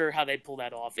not sure how they'd pull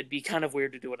that off. It'd be kind of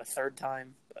weird to do it a third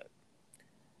time, but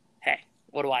hey,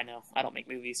 what do I know? I don't make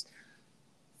movies.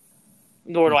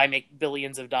 Nor do I make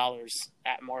billions of dollars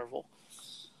at Marvel.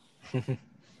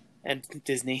 And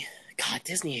Disney. God,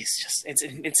 Disney is just,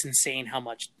 it's insane how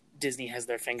much Disney has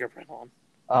their fingerprint on.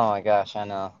 Oh my gosh, I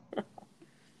know.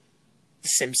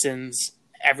 Simpsons,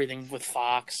 everything with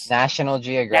Fox. National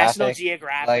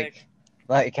Geographic.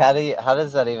 Like how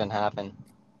does that even happen?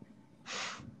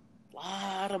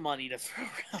 Lot of money to throw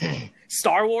around.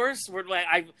 Star Wars,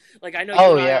 I know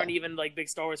you and I aren't even big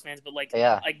Star Wars fans, but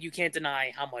you can't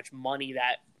deny how much money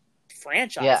that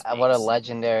franchise makes. What a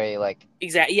legendary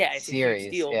exactly. Yeah, it's series. A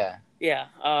huge deal. Yeah.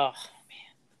 Oh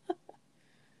man.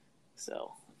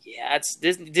 So it's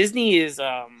Disney is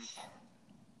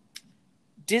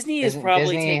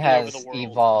probably taking over the world.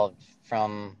 Evolved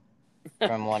from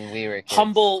when we were kids.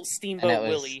 Humble Steamboat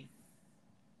Willie.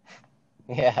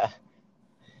 Yeah.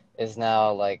 Is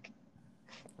now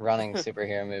running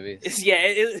superhero movies.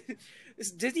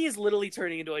 Disney is literally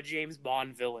turning into a James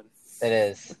Bond villain. It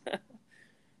is.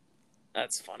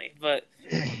 That's funny, but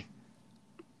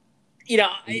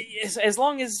as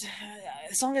long as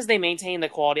they maintain the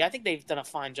quality, I think they've done a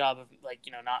fine job of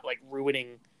not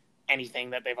ruining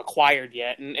anything that they've acquired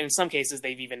yet, and in some cases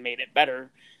they've even made it better.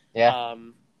 Yeah.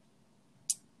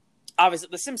 Obviously,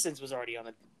 The Simpsons was already on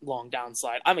a long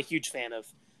downslide. I'm a huge fan of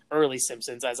early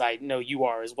Simpsons, as I know you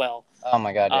are as well. Oh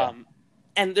my God, yeah.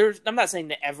 And I'm not saying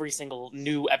that every single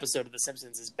new episode of The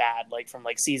Simpsons is bad, from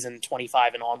season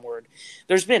 25 and onward.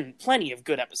 There's been plenty of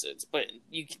good episodes, but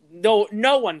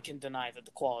no one can deny that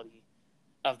the quality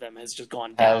of them has just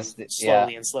gone down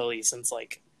slowly and slowly since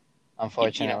You know,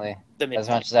 Unfortunately, the as midpoint.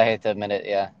 much as I hate to admit it,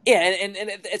 yeah. Yeah, and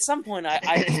at some point,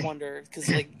 I just wonder because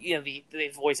like the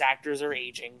voice actors are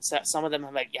aging. So some of them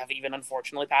have even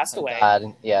unfortunately passed away.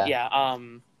 God, yeah, Yeah.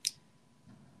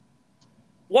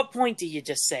 What point do you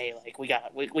just say like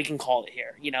we can call it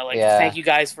here? You know, like yeah, thank you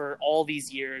guys for all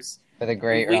these years. for the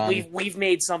great run. We've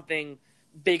made something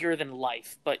bigger than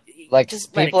life, but Like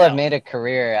just let it people have go. made a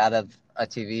career out of a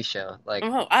TV show. Like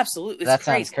Oh, absolutely, it's that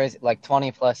sounds crazy. crazy. Like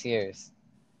 20 plus years.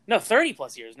 No,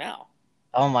 30+ years now.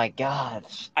 Oh my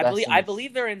gosh, I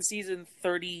believe they're in season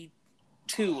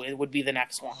 32. It would be the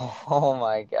next one. oh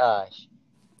my gosh,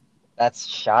 that's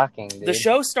shocking, The dude.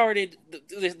 show started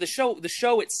the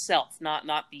show itself, not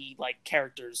the like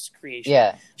characters creation.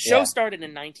 Yeah, Show yeah. started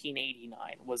in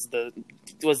 1989 was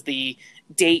the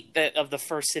date that of the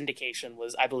first syndication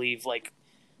was I believe like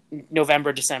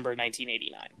November December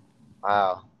 1989.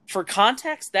 Wow. For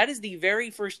context, that is the very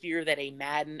first year that a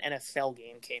Madden NFL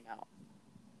game came out.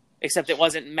 Except it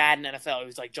wasn't Madden NFL; it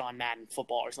was like John Madden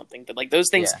football or something. But like those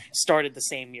things Yeah. started the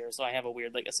same year, so I have a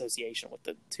weird like association with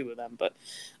the two of them. But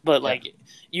Yeah. like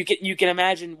you can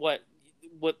imagine what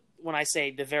when I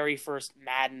say the very first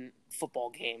Madden football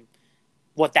game,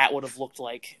 what that would have looked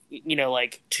like. You know,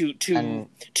 like And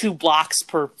two blocks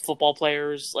per football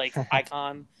player's like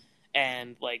icon,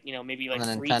 and like you know maybe on like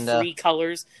the three Nintendo.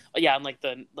 colors. Yeah, and like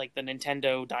the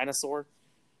Nintendo dinosaur.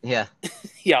 Yeah.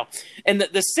 Yeah, and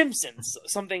the Simpsons,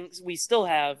 something we still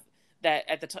have that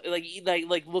at the time,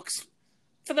 like looks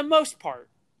for the most part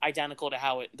identical to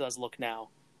how it does look now.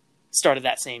 Started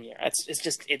that same year.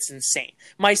 It's insane.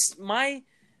 My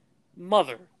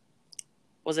mother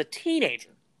was a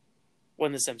teenager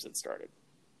when the Simpsons started.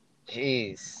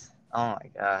 Jeez. Oh my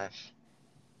gosh.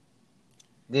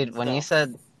 Dude, when you So,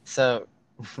 said so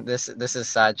this is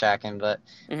sidetracking, but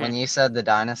when mhm. you said the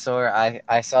dinosaur,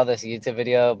 I saw this YouTube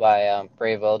video by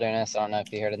Brave Wilderness. I don't know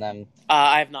if you heard of them.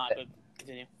 I have not, but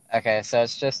continue. Okay, so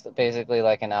it's just basically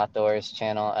like an outdoors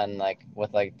channel and like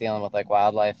with like dealing with like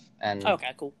wildlife and Okay,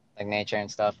 cool. like nature and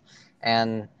stuff.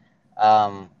 And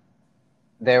um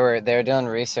they were doing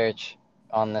research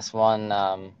on this one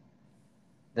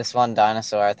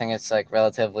dinosaur. I think it's like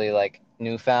relatively like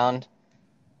newfound,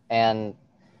 and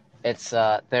it's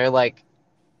they're like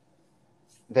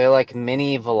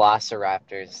mini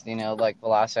velociraptors. You know, like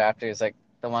velociraptors, like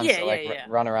the ones Yeah, that yeah, like yeah,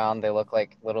 run around. They look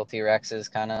like little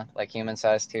T-Rexes, kind of like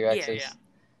human-sized yeah, yeah. T-Rexes.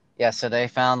 Yeah, so they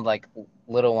found like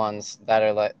little ones that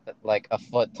are like a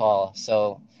foot tall.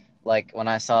 So like when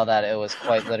I saw that, it was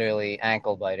quite literally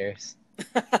ankle biters.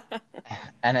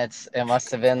 And it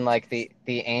must have been like the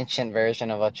ancient version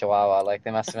of a Chihuahua. Like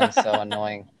they must have been so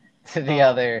annoying to the uh,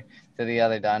 other to the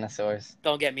other dinosaurs.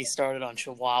 don't get me started on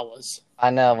Chihuahuas. I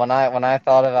know when I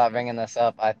thought about bringing this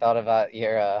up, I thought about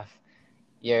your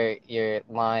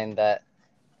line that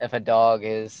if a dog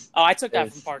Oh, I took that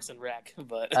from is Parks and Rec,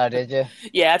 but oh, did you?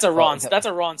 yeah, Well, That's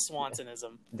a Ron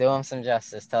Swansonism. do him some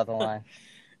justice. Tell the line.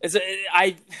 It's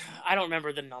I don't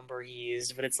remember the number he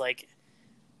used, but it's like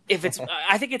if it's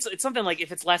I think it's something like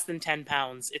if it's less than 10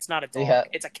 pounds, it's not a Yeah. dog,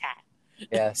 it's a cat.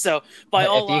 Yes. So If you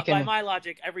by can my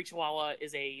logic, every Chihuahua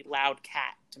is a loud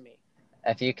cat to me.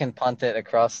 if you can punt it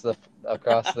across the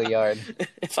yard.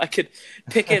 If I could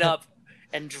pick it up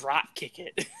and drop kick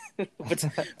it but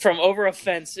from over a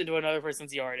fence into another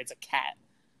person's yard, it's a cat.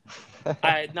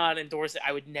 I not endorse it.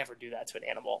 I would never do that to an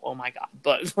animal. Oh my god!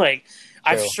 But like,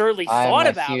 I've True. surely I'm thought a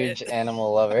about huge it.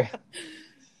 animal lover.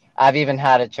 I've even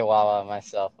had a Chihuahua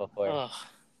myself before. Ugh.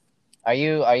 Are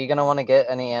you gonna want to get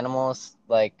any animals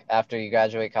like after you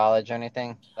graduate college or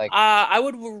anything? Like, I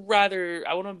would rather.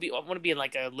 I want to be in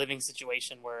like a living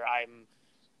situation where I'm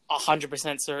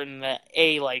 100% certain that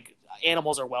like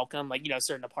animals are welcome. Like you know,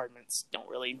 certain apartments don't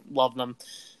really love them.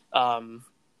 Um,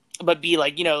 but B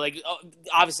like you know like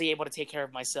obviously able to take care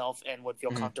of myself and would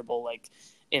feel mhm. comfortable like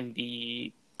in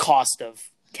the cost of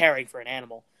caring for an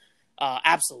animal.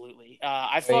 Absolutely.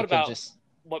 I've Or thought you could about just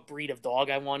what breed of dog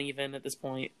I want even at this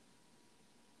point.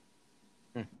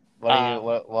 hmm. Uh,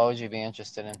 What would you be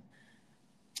interested in?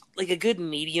 like a good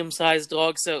medium-sized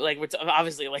dog. So like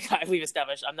obviously like we've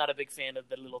established, I'm not a big fan of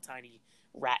the little tiny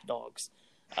rat dogs.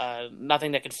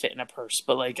 Nothing that could fit in a purse,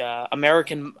 but like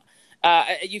American.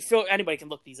 You feel anybody can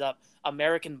look these up.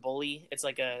 American Bully. It's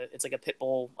like a pit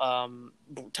bull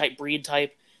type breed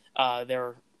type.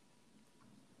 They're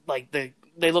like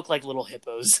they look like little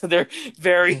hippos. They're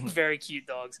very very cute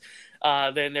dogs.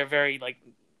 Then they're very like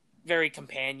very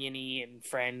companion-y and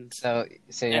friend, So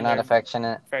you're and not they're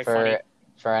affectionate very funny.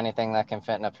 for anything that can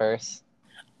fit in a purse?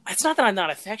 It's not that I'm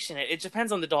not affectionate. It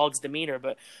depends on the dog's demeanor,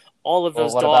 but all of Well,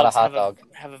 those what about a dogs hot dog?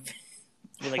 have a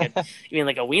you mean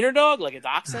like a wiener dog, like a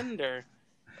dachshund, or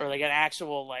or like an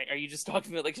actual like? Are you just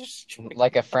talking about like a string?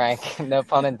 Like a Frank. No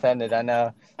pun intended. I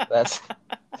know. That's.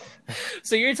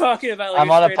 So you're talking about like I'm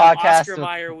a on a straight up podcast Oscar with.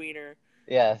 Mayer wiener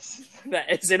Yes.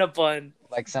 that is in a bun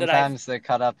Like that I've sometimes they're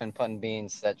cut up and put in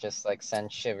beans that just like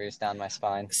send shivers down my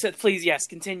spine. said. Please, yes,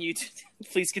 continue to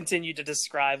please continue to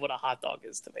describe what a hot dog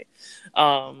is to me.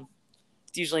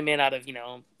 It's usually made out of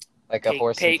Like a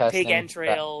horse pig intestine.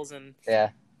 entrails and Yeah.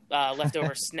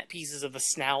 leftover pieces of the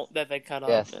snout that they cut up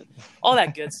Yes. and all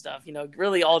that good stuff.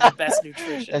 Really all the best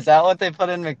nutrition. Is that what they put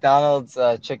in McDonald's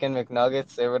chicken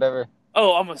McNuggets or whatever?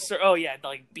 Oh, almost. Oh, yeah,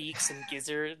 like beaks and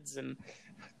gizzards and.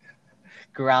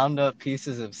 Ground up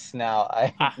pieces of snout.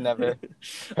 I've never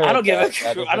I heard don't give that.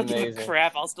 That a. is I don't give a amazing.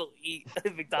 crap. I'll still eat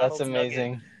That's McDonald's nugget.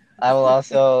 amazing. I will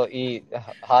also eat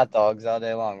hot dogs all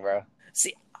day long, bro.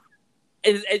 See,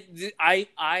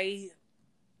 I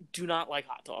do not like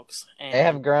hot dogs. And They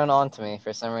have grown on to me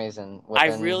for some reason. I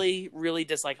really, really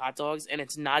dislike hot dogs, and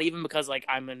it's not even because like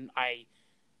I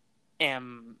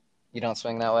am. You don't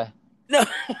swing that way? No,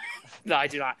 no, I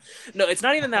do not. No, it's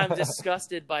not even that I'm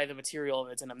disgusted by the material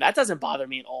that's in them. That doesn't bother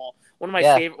me at all. One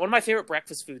of my favorite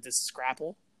breakfast foods is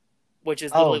Scrapple, which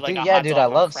is literally like a hot dog I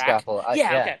on love crack. Scrapple.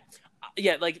 Okay.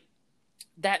 Yeah, like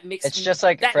that mixed. It's just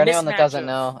like for anyone that doesn't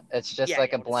know, it's just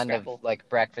like a blend of like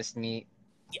breakfast meat.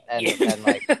 And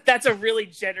like that's a really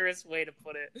generous way to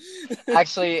put it.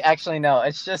 actually no,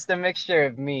 it's just a mixture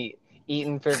of meat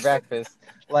eaten for breakfast.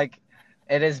 Like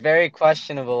it is very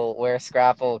questionable where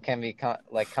Scrapple can be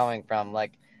coming from.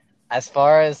 Like as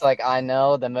far as like I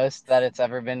know, the most that it's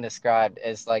ever been described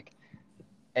is like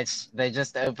they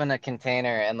just open a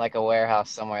container in like a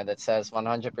warehouse somewhere that says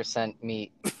 100%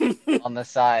 meat on the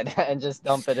side and just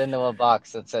dump it into a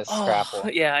box that says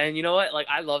Scrapple. Yeah, and you know what? Like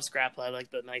I love Scrapple. I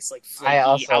like the nice like I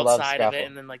also outside love of it,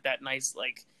 and then like that nice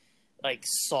like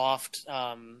soft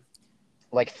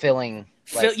like filling.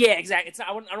 Yeah, exactly. It's not,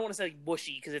 I don't want to say like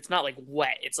mushy because it's not like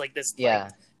wet. It's like this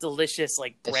like, delicious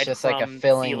like bread. It's just like a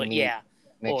filling meat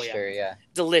mixture. Yeah,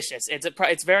 delicious.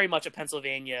 It's very much a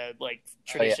Pennsylvania like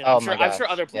tradition. Oh, yeah. I'm sure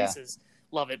other places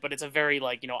love it, but it's a very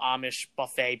like Amish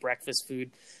buffet breakfast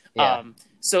food. Yeah.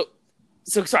 So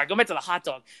sorry, go back to the hot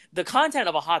dog. The content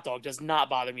of a hot dog does not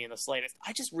bother me in the slightest.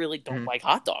 I just really don't like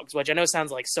hot dogs, which I know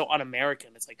sounds like so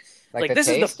un-American. It's like this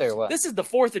is the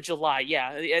 4th of July.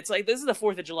 Yeah, it's like this is the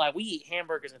 4th of July. We eat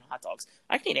hamburgers and hot dogs.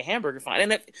 I can eat a hamburger fine.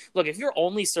 And if you're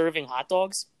only serving hot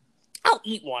dogs, I'll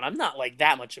eat one. I'm not like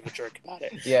that much of a jerk about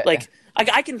it. Yeah, like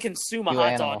I can consume a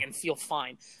hot dog and feel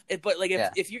fine. But like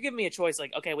if you're giving me a choice,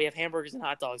 like okay, we have hamburgers and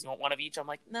hot dogs. You want one of each? I'm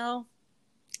like no,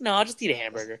 I'll just eat a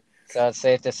hamburger. So it's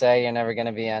safe to say you're never going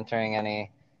to be entering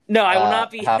any. No, I will not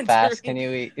be. How fast can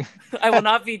you eat? I will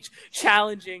not be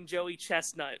challenging Joey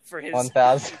Chestnut for his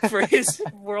 1,000 for his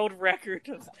world record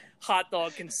of hot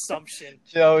dog consumption.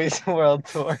 Joey's world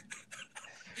tour.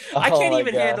 I can't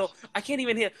even handle.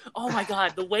 Oh my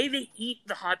god, the way they eat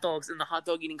the hot dogs in the hot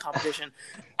dog eating competition,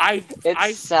 I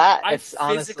physically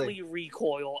honestly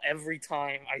recoil every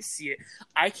time I see it.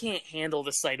 I can't handle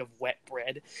the sight of wet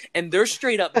bread, and they're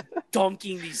straight up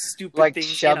dunking these stupid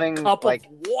things in a cup of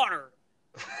water.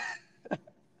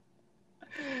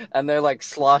 And they're like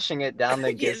sloshing it down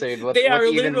the gizzard with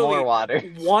even more water.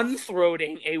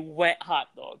 One-throating a wet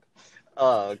hot dog.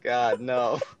 Oh god,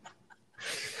 no.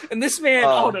 And this man,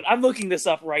 hold on, I'm looking this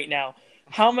up right now.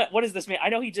 What is this man? I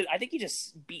think he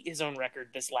just beat his own record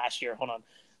this last year. Hold on.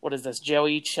 What is this?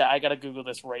 I gotta Google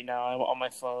this right now. I'm on my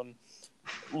phone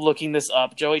looking this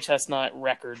up. Joey Chestnut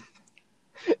record.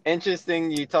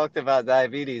 Interesting you talked about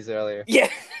diabetes earlier.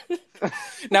 Yeah.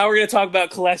 Now we're gonna talk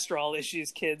about cholesterol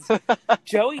issues, kids.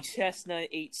 Joey Chestnut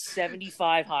ate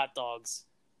 75 hot dogs.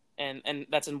 And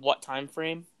that's in what time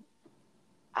frame?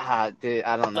 Dude,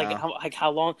 I don't know. Like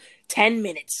how long? 10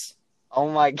 minutes. Oh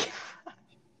my god.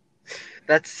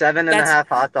 That's 7.5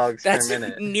 hot dogs per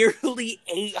minute. That's nearly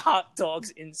 8 hot dogs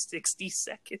in 60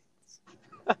 seconds.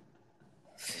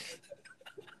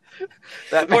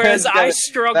 Whereas I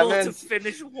struggle to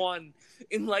finish one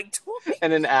in like 20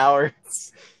 in an hour.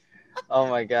 Oh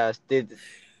my gosh, dude.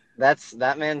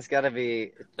 That man's got to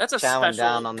be chowing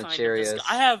down on the Cheerios.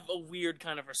 I have a weird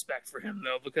kind of respect for him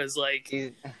though, because like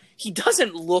he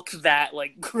doesn't look that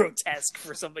like grotesque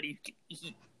for somebody who can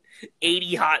eat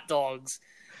 80 hot dogs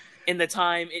in the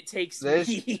time it takes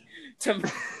me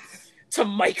to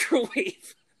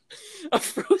microwave a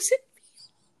frozen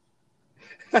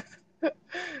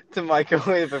to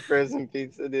microwave a frozen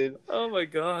pizza, dude. Oh my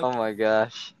god. Oh my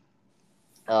gosh.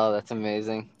 Oh, that's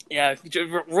amazing. Yeah,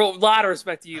 a lot of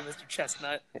respect to you, Mr.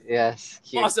 Chestnut. Yes.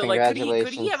 Also, like,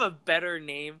 could he have a better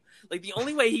name? Like, the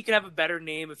only way he could have a better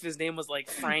name if his name was like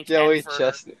Frank Joey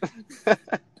Chestnut.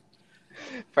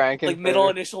 Like middle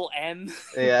Frankenfurter. initial N.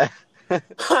 Yeah.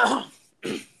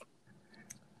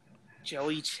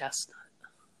 Joey Chestnut.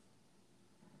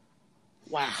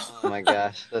 Wow. Oh my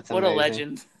gosh, that's What a amazing.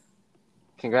 legend.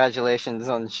 Congratulations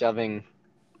on shoving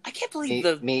I can't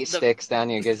believe meat the sticks down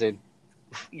your gizzard.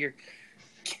 your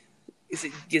is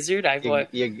it gizzard? I Your,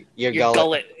 thought your your gullet.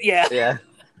 gullet. Yeah. Yeah.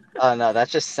 Oh no, that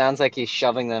just sounds like he's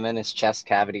shoving them in his chest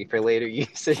cavity for later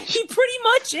usage. He pretty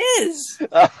much is.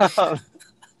 Um,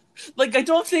 Like I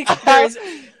don't think there how, is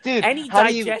dude, any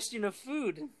digestion of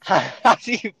food. how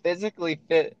do you physically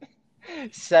fit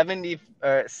 70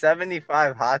 or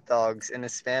 75 hot dogs in a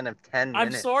span of 10 I'm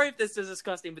minutes? sorry if this is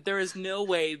disgusting, but there is no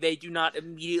way they do not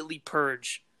immediately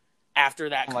purge after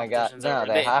that Oh my god, competition's no,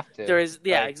 over. they have There to.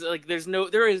 is like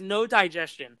there is no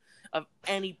digestion of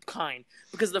any kind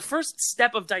because the first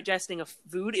step of digesting a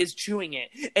food is chewing it,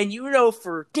 and you know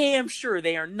for damn sure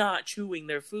they are not chewing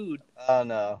their food. Oh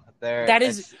no, That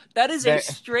is a they're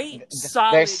straight they're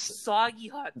solid soggy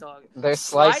hot dog they're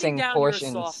sliding slicing down your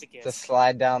portions to esophagus.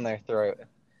 slide down their throat.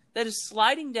 That is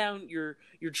sliding down your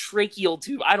tracheal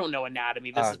tube. I don't know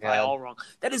anatomy. This Oh is probably god. all wrong.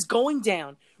 That is going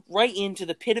down right into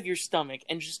the pit of your stomach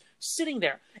and just sitting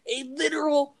there. A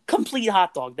literal complete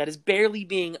hot dog that is barely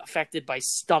being affected by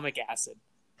stomach acid.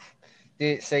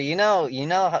 Dude, so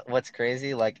what's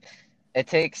crazy? Like, it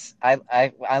takes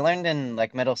I learned in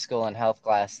like middle school in health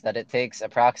class that it takes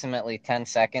approximately 10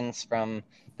 seconds from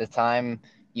the time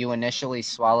you initially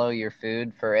swallow your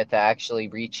food for it to actually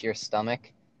reach your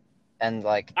stomach and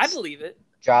like I believe it.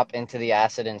 drop into the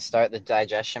acid and start the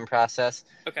digestion process.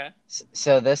 Okay.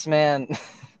 So this man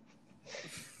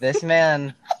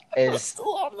I'm is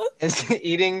still on this. is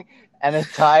eating an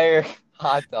entire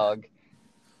hot dog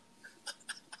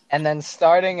and then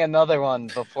starting another one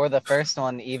before the first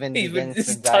one even Even begins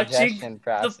the is touching digestion the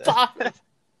process bottom.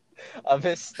 of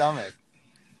his stomach.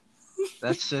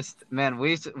 That's just, man,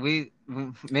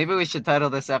 maybe we should title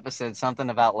this episode something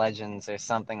about legends or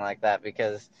something like that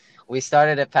because we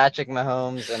started at Patrick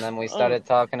Mahomes and then we Oh. started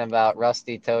talking about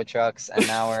rusty tow trucks and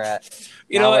now we're at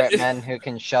You know what? men who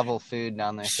can shovel food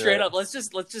down their Straight throat. up, let's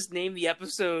just name the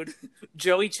episode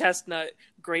Joey Chestnut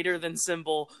greater than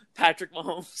symbol Patrick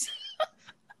Mahomes.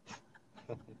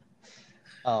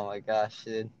 Oh my gosh,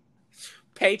 dude.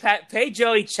 Pay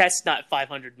Joey Chestnut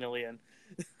 $500 million.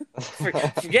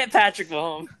 Forget Patrick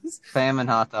Mahomes. Pay him in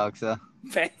hot dogs, though.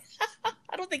 I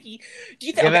don't think he. Do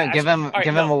you think? Give him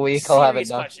a week. He'll have it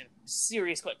done.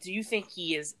 Serious question. Do you think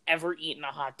he has ever eaten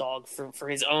a hot dog for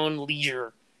his own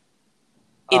leisure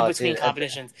in between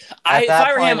competitions? If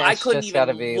I were him, I couldn't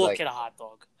even look at a hot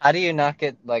dog. How do you not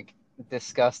get like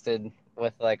disgusted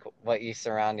with like what you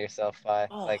surround yourself by?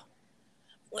 Oh. Like,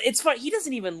 it's fun. He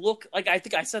doesn't even look like. I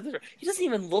think I said that. He doesn't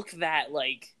even look that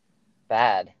like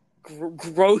bad.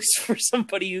 Gross for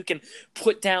somebody who can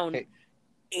put down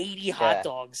 80 hot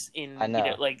dogs in like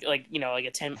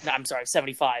a 10. I'm sorry,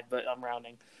 75, but I'm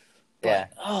rounding. But,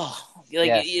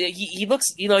 yes. he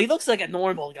looks like a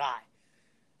normal guy.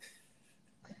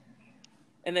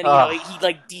 And then he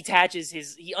like detaches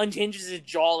he unhinges his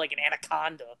jaw like an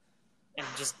anaconda and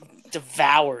just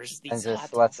devours these and hot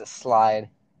just dogs. lets it slide.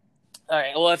 All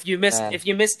right. Well, if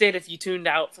you tuned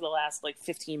out for the last like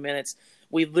 15 minutes,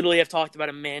 we literally have talked about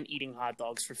a man eating hot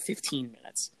dogs for 15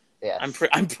 minutes. Yeah, I'm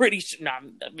pretty sure. No,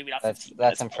 maybe not 15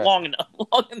 that's minutes. impressive. Long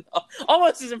enough.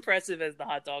 Almost as impressive as the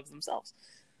hot dogs themselves.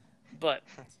 But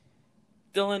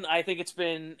Dylan, I think it's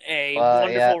been a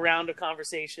wonderful round of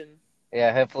conversation.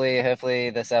 Yeah, hopefully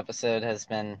this episode has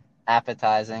been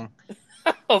appetizing.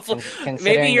 Hopefully, considering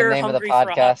maybe you're the name hungry of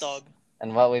the podcast for a hot dog.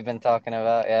 And what we've been talking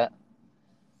about. Yeah.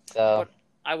 So, but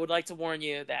I would like to warn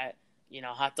you that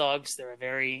hot dogs, they're a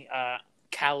very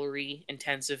calorie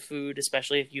intensive food,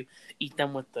 especially if you eat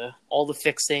them with all the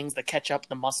fixings, the ketchup,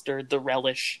 the mustard, the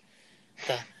relish,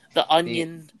 the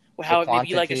onion. Maybe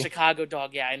you like a Chicago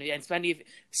dog, yeah, and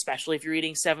especially if you're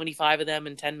eating 75 of them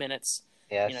in 10 minutes.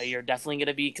 Yes. You're definitely going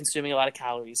to be consuming a lot of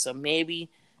calories. So maybe,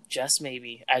 just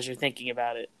maybe, as you're thinking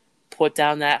about it, put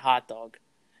down that hot dog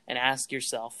and ask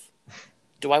yourself,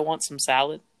 do I want some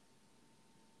salad?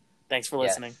 Thanks for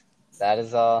listening. Yes. That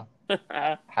is all.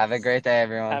 Have a great day,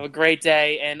 everyone. Have a great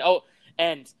day.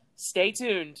 And stay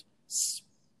tuned.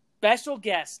 Special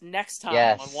guest next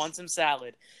time on Want Some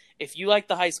Salad. If you like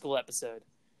the high school episode,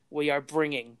 we are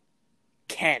bringing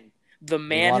Ken, the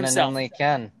man himself. One and only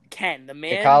Ken. Ken, the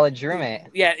man. Your college roommate.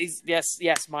 Yeah,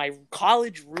 yes. My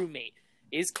college roommate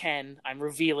is Ken. I'm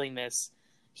revealing this.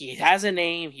 He has a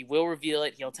name. He will reveal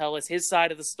it. He'll tell us his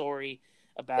side of the story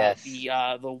about the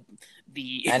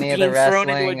being thrown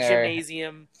into a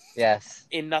gymnasium. Yes.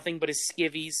 In nothing but his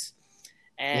skivvies.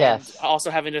 and Yes. also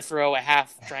having to throw a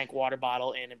half-drank water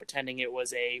bottle in and pretending it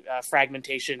was a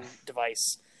fragmentation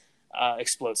device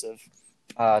explosive.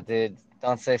 Dude,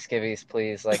 don't say skivvies,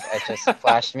 please. Like, it just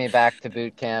flashed me back to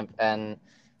boot camp. And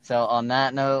so, on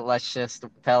that note, let's just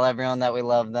tell everyone that we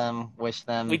love them, wish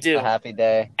We them a do. happy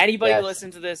day. Anybody who Yes.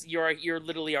 listens to this, you're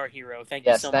literally our hero. Thank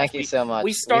you Yes, so much. thank you so We much.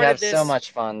 We started have so this. much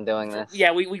fun doing this.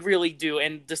 Yeah, we really do,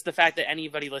 and just the fact that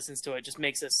anybody listens to it just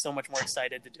makes us so much more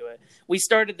excited to do it. We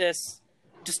started this.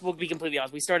 Just we'll be completely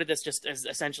honest. We started this just as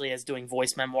essentially as doing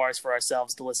voice memoirs for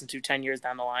ourselves to listen to 10 years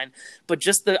down the line. But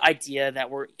just the idea that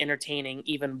we're entertaining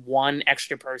even one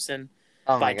extra person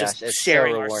Oh by my gosh, just it's so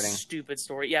sharing our rewarding. stupid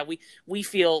story. Yeah, we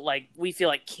feel like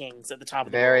kings at the top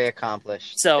of the Very world.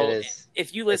 accomplished. So It is.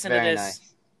 if you It's listen to very this,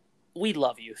 nice. we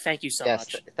love you. Thank you so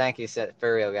Yes, much. thank you,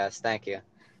 for real, guys. Thank you.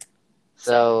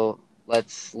 So, So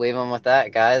let's leave them with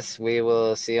that, guys. We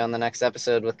will see you on the next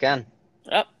episode with Ken.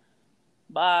 yep.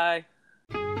 Bye.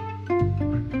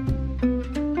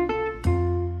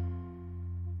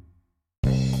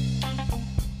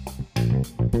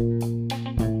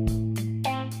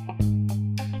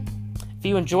 If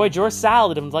you enjoyed your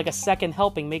salad and would like a second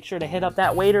helping, make sure to hit up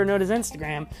that waiter known as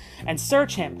Instagram and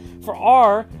search him for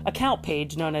our account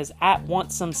page known as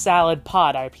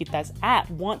 @WantSomeSaladPod. I repeat, that's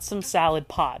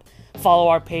 @WantSomeSaladPod. Follow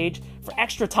our page for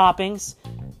extra toppings,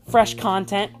 fresh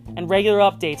content, and regular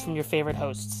updates from your favorite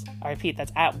hosts. I repeat,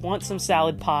 that's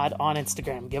 @WantSomeSaladPod on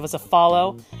Instagram. Give us a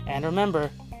follow, and remember,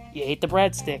 you ate the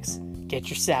breadsticks, get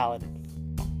your salad.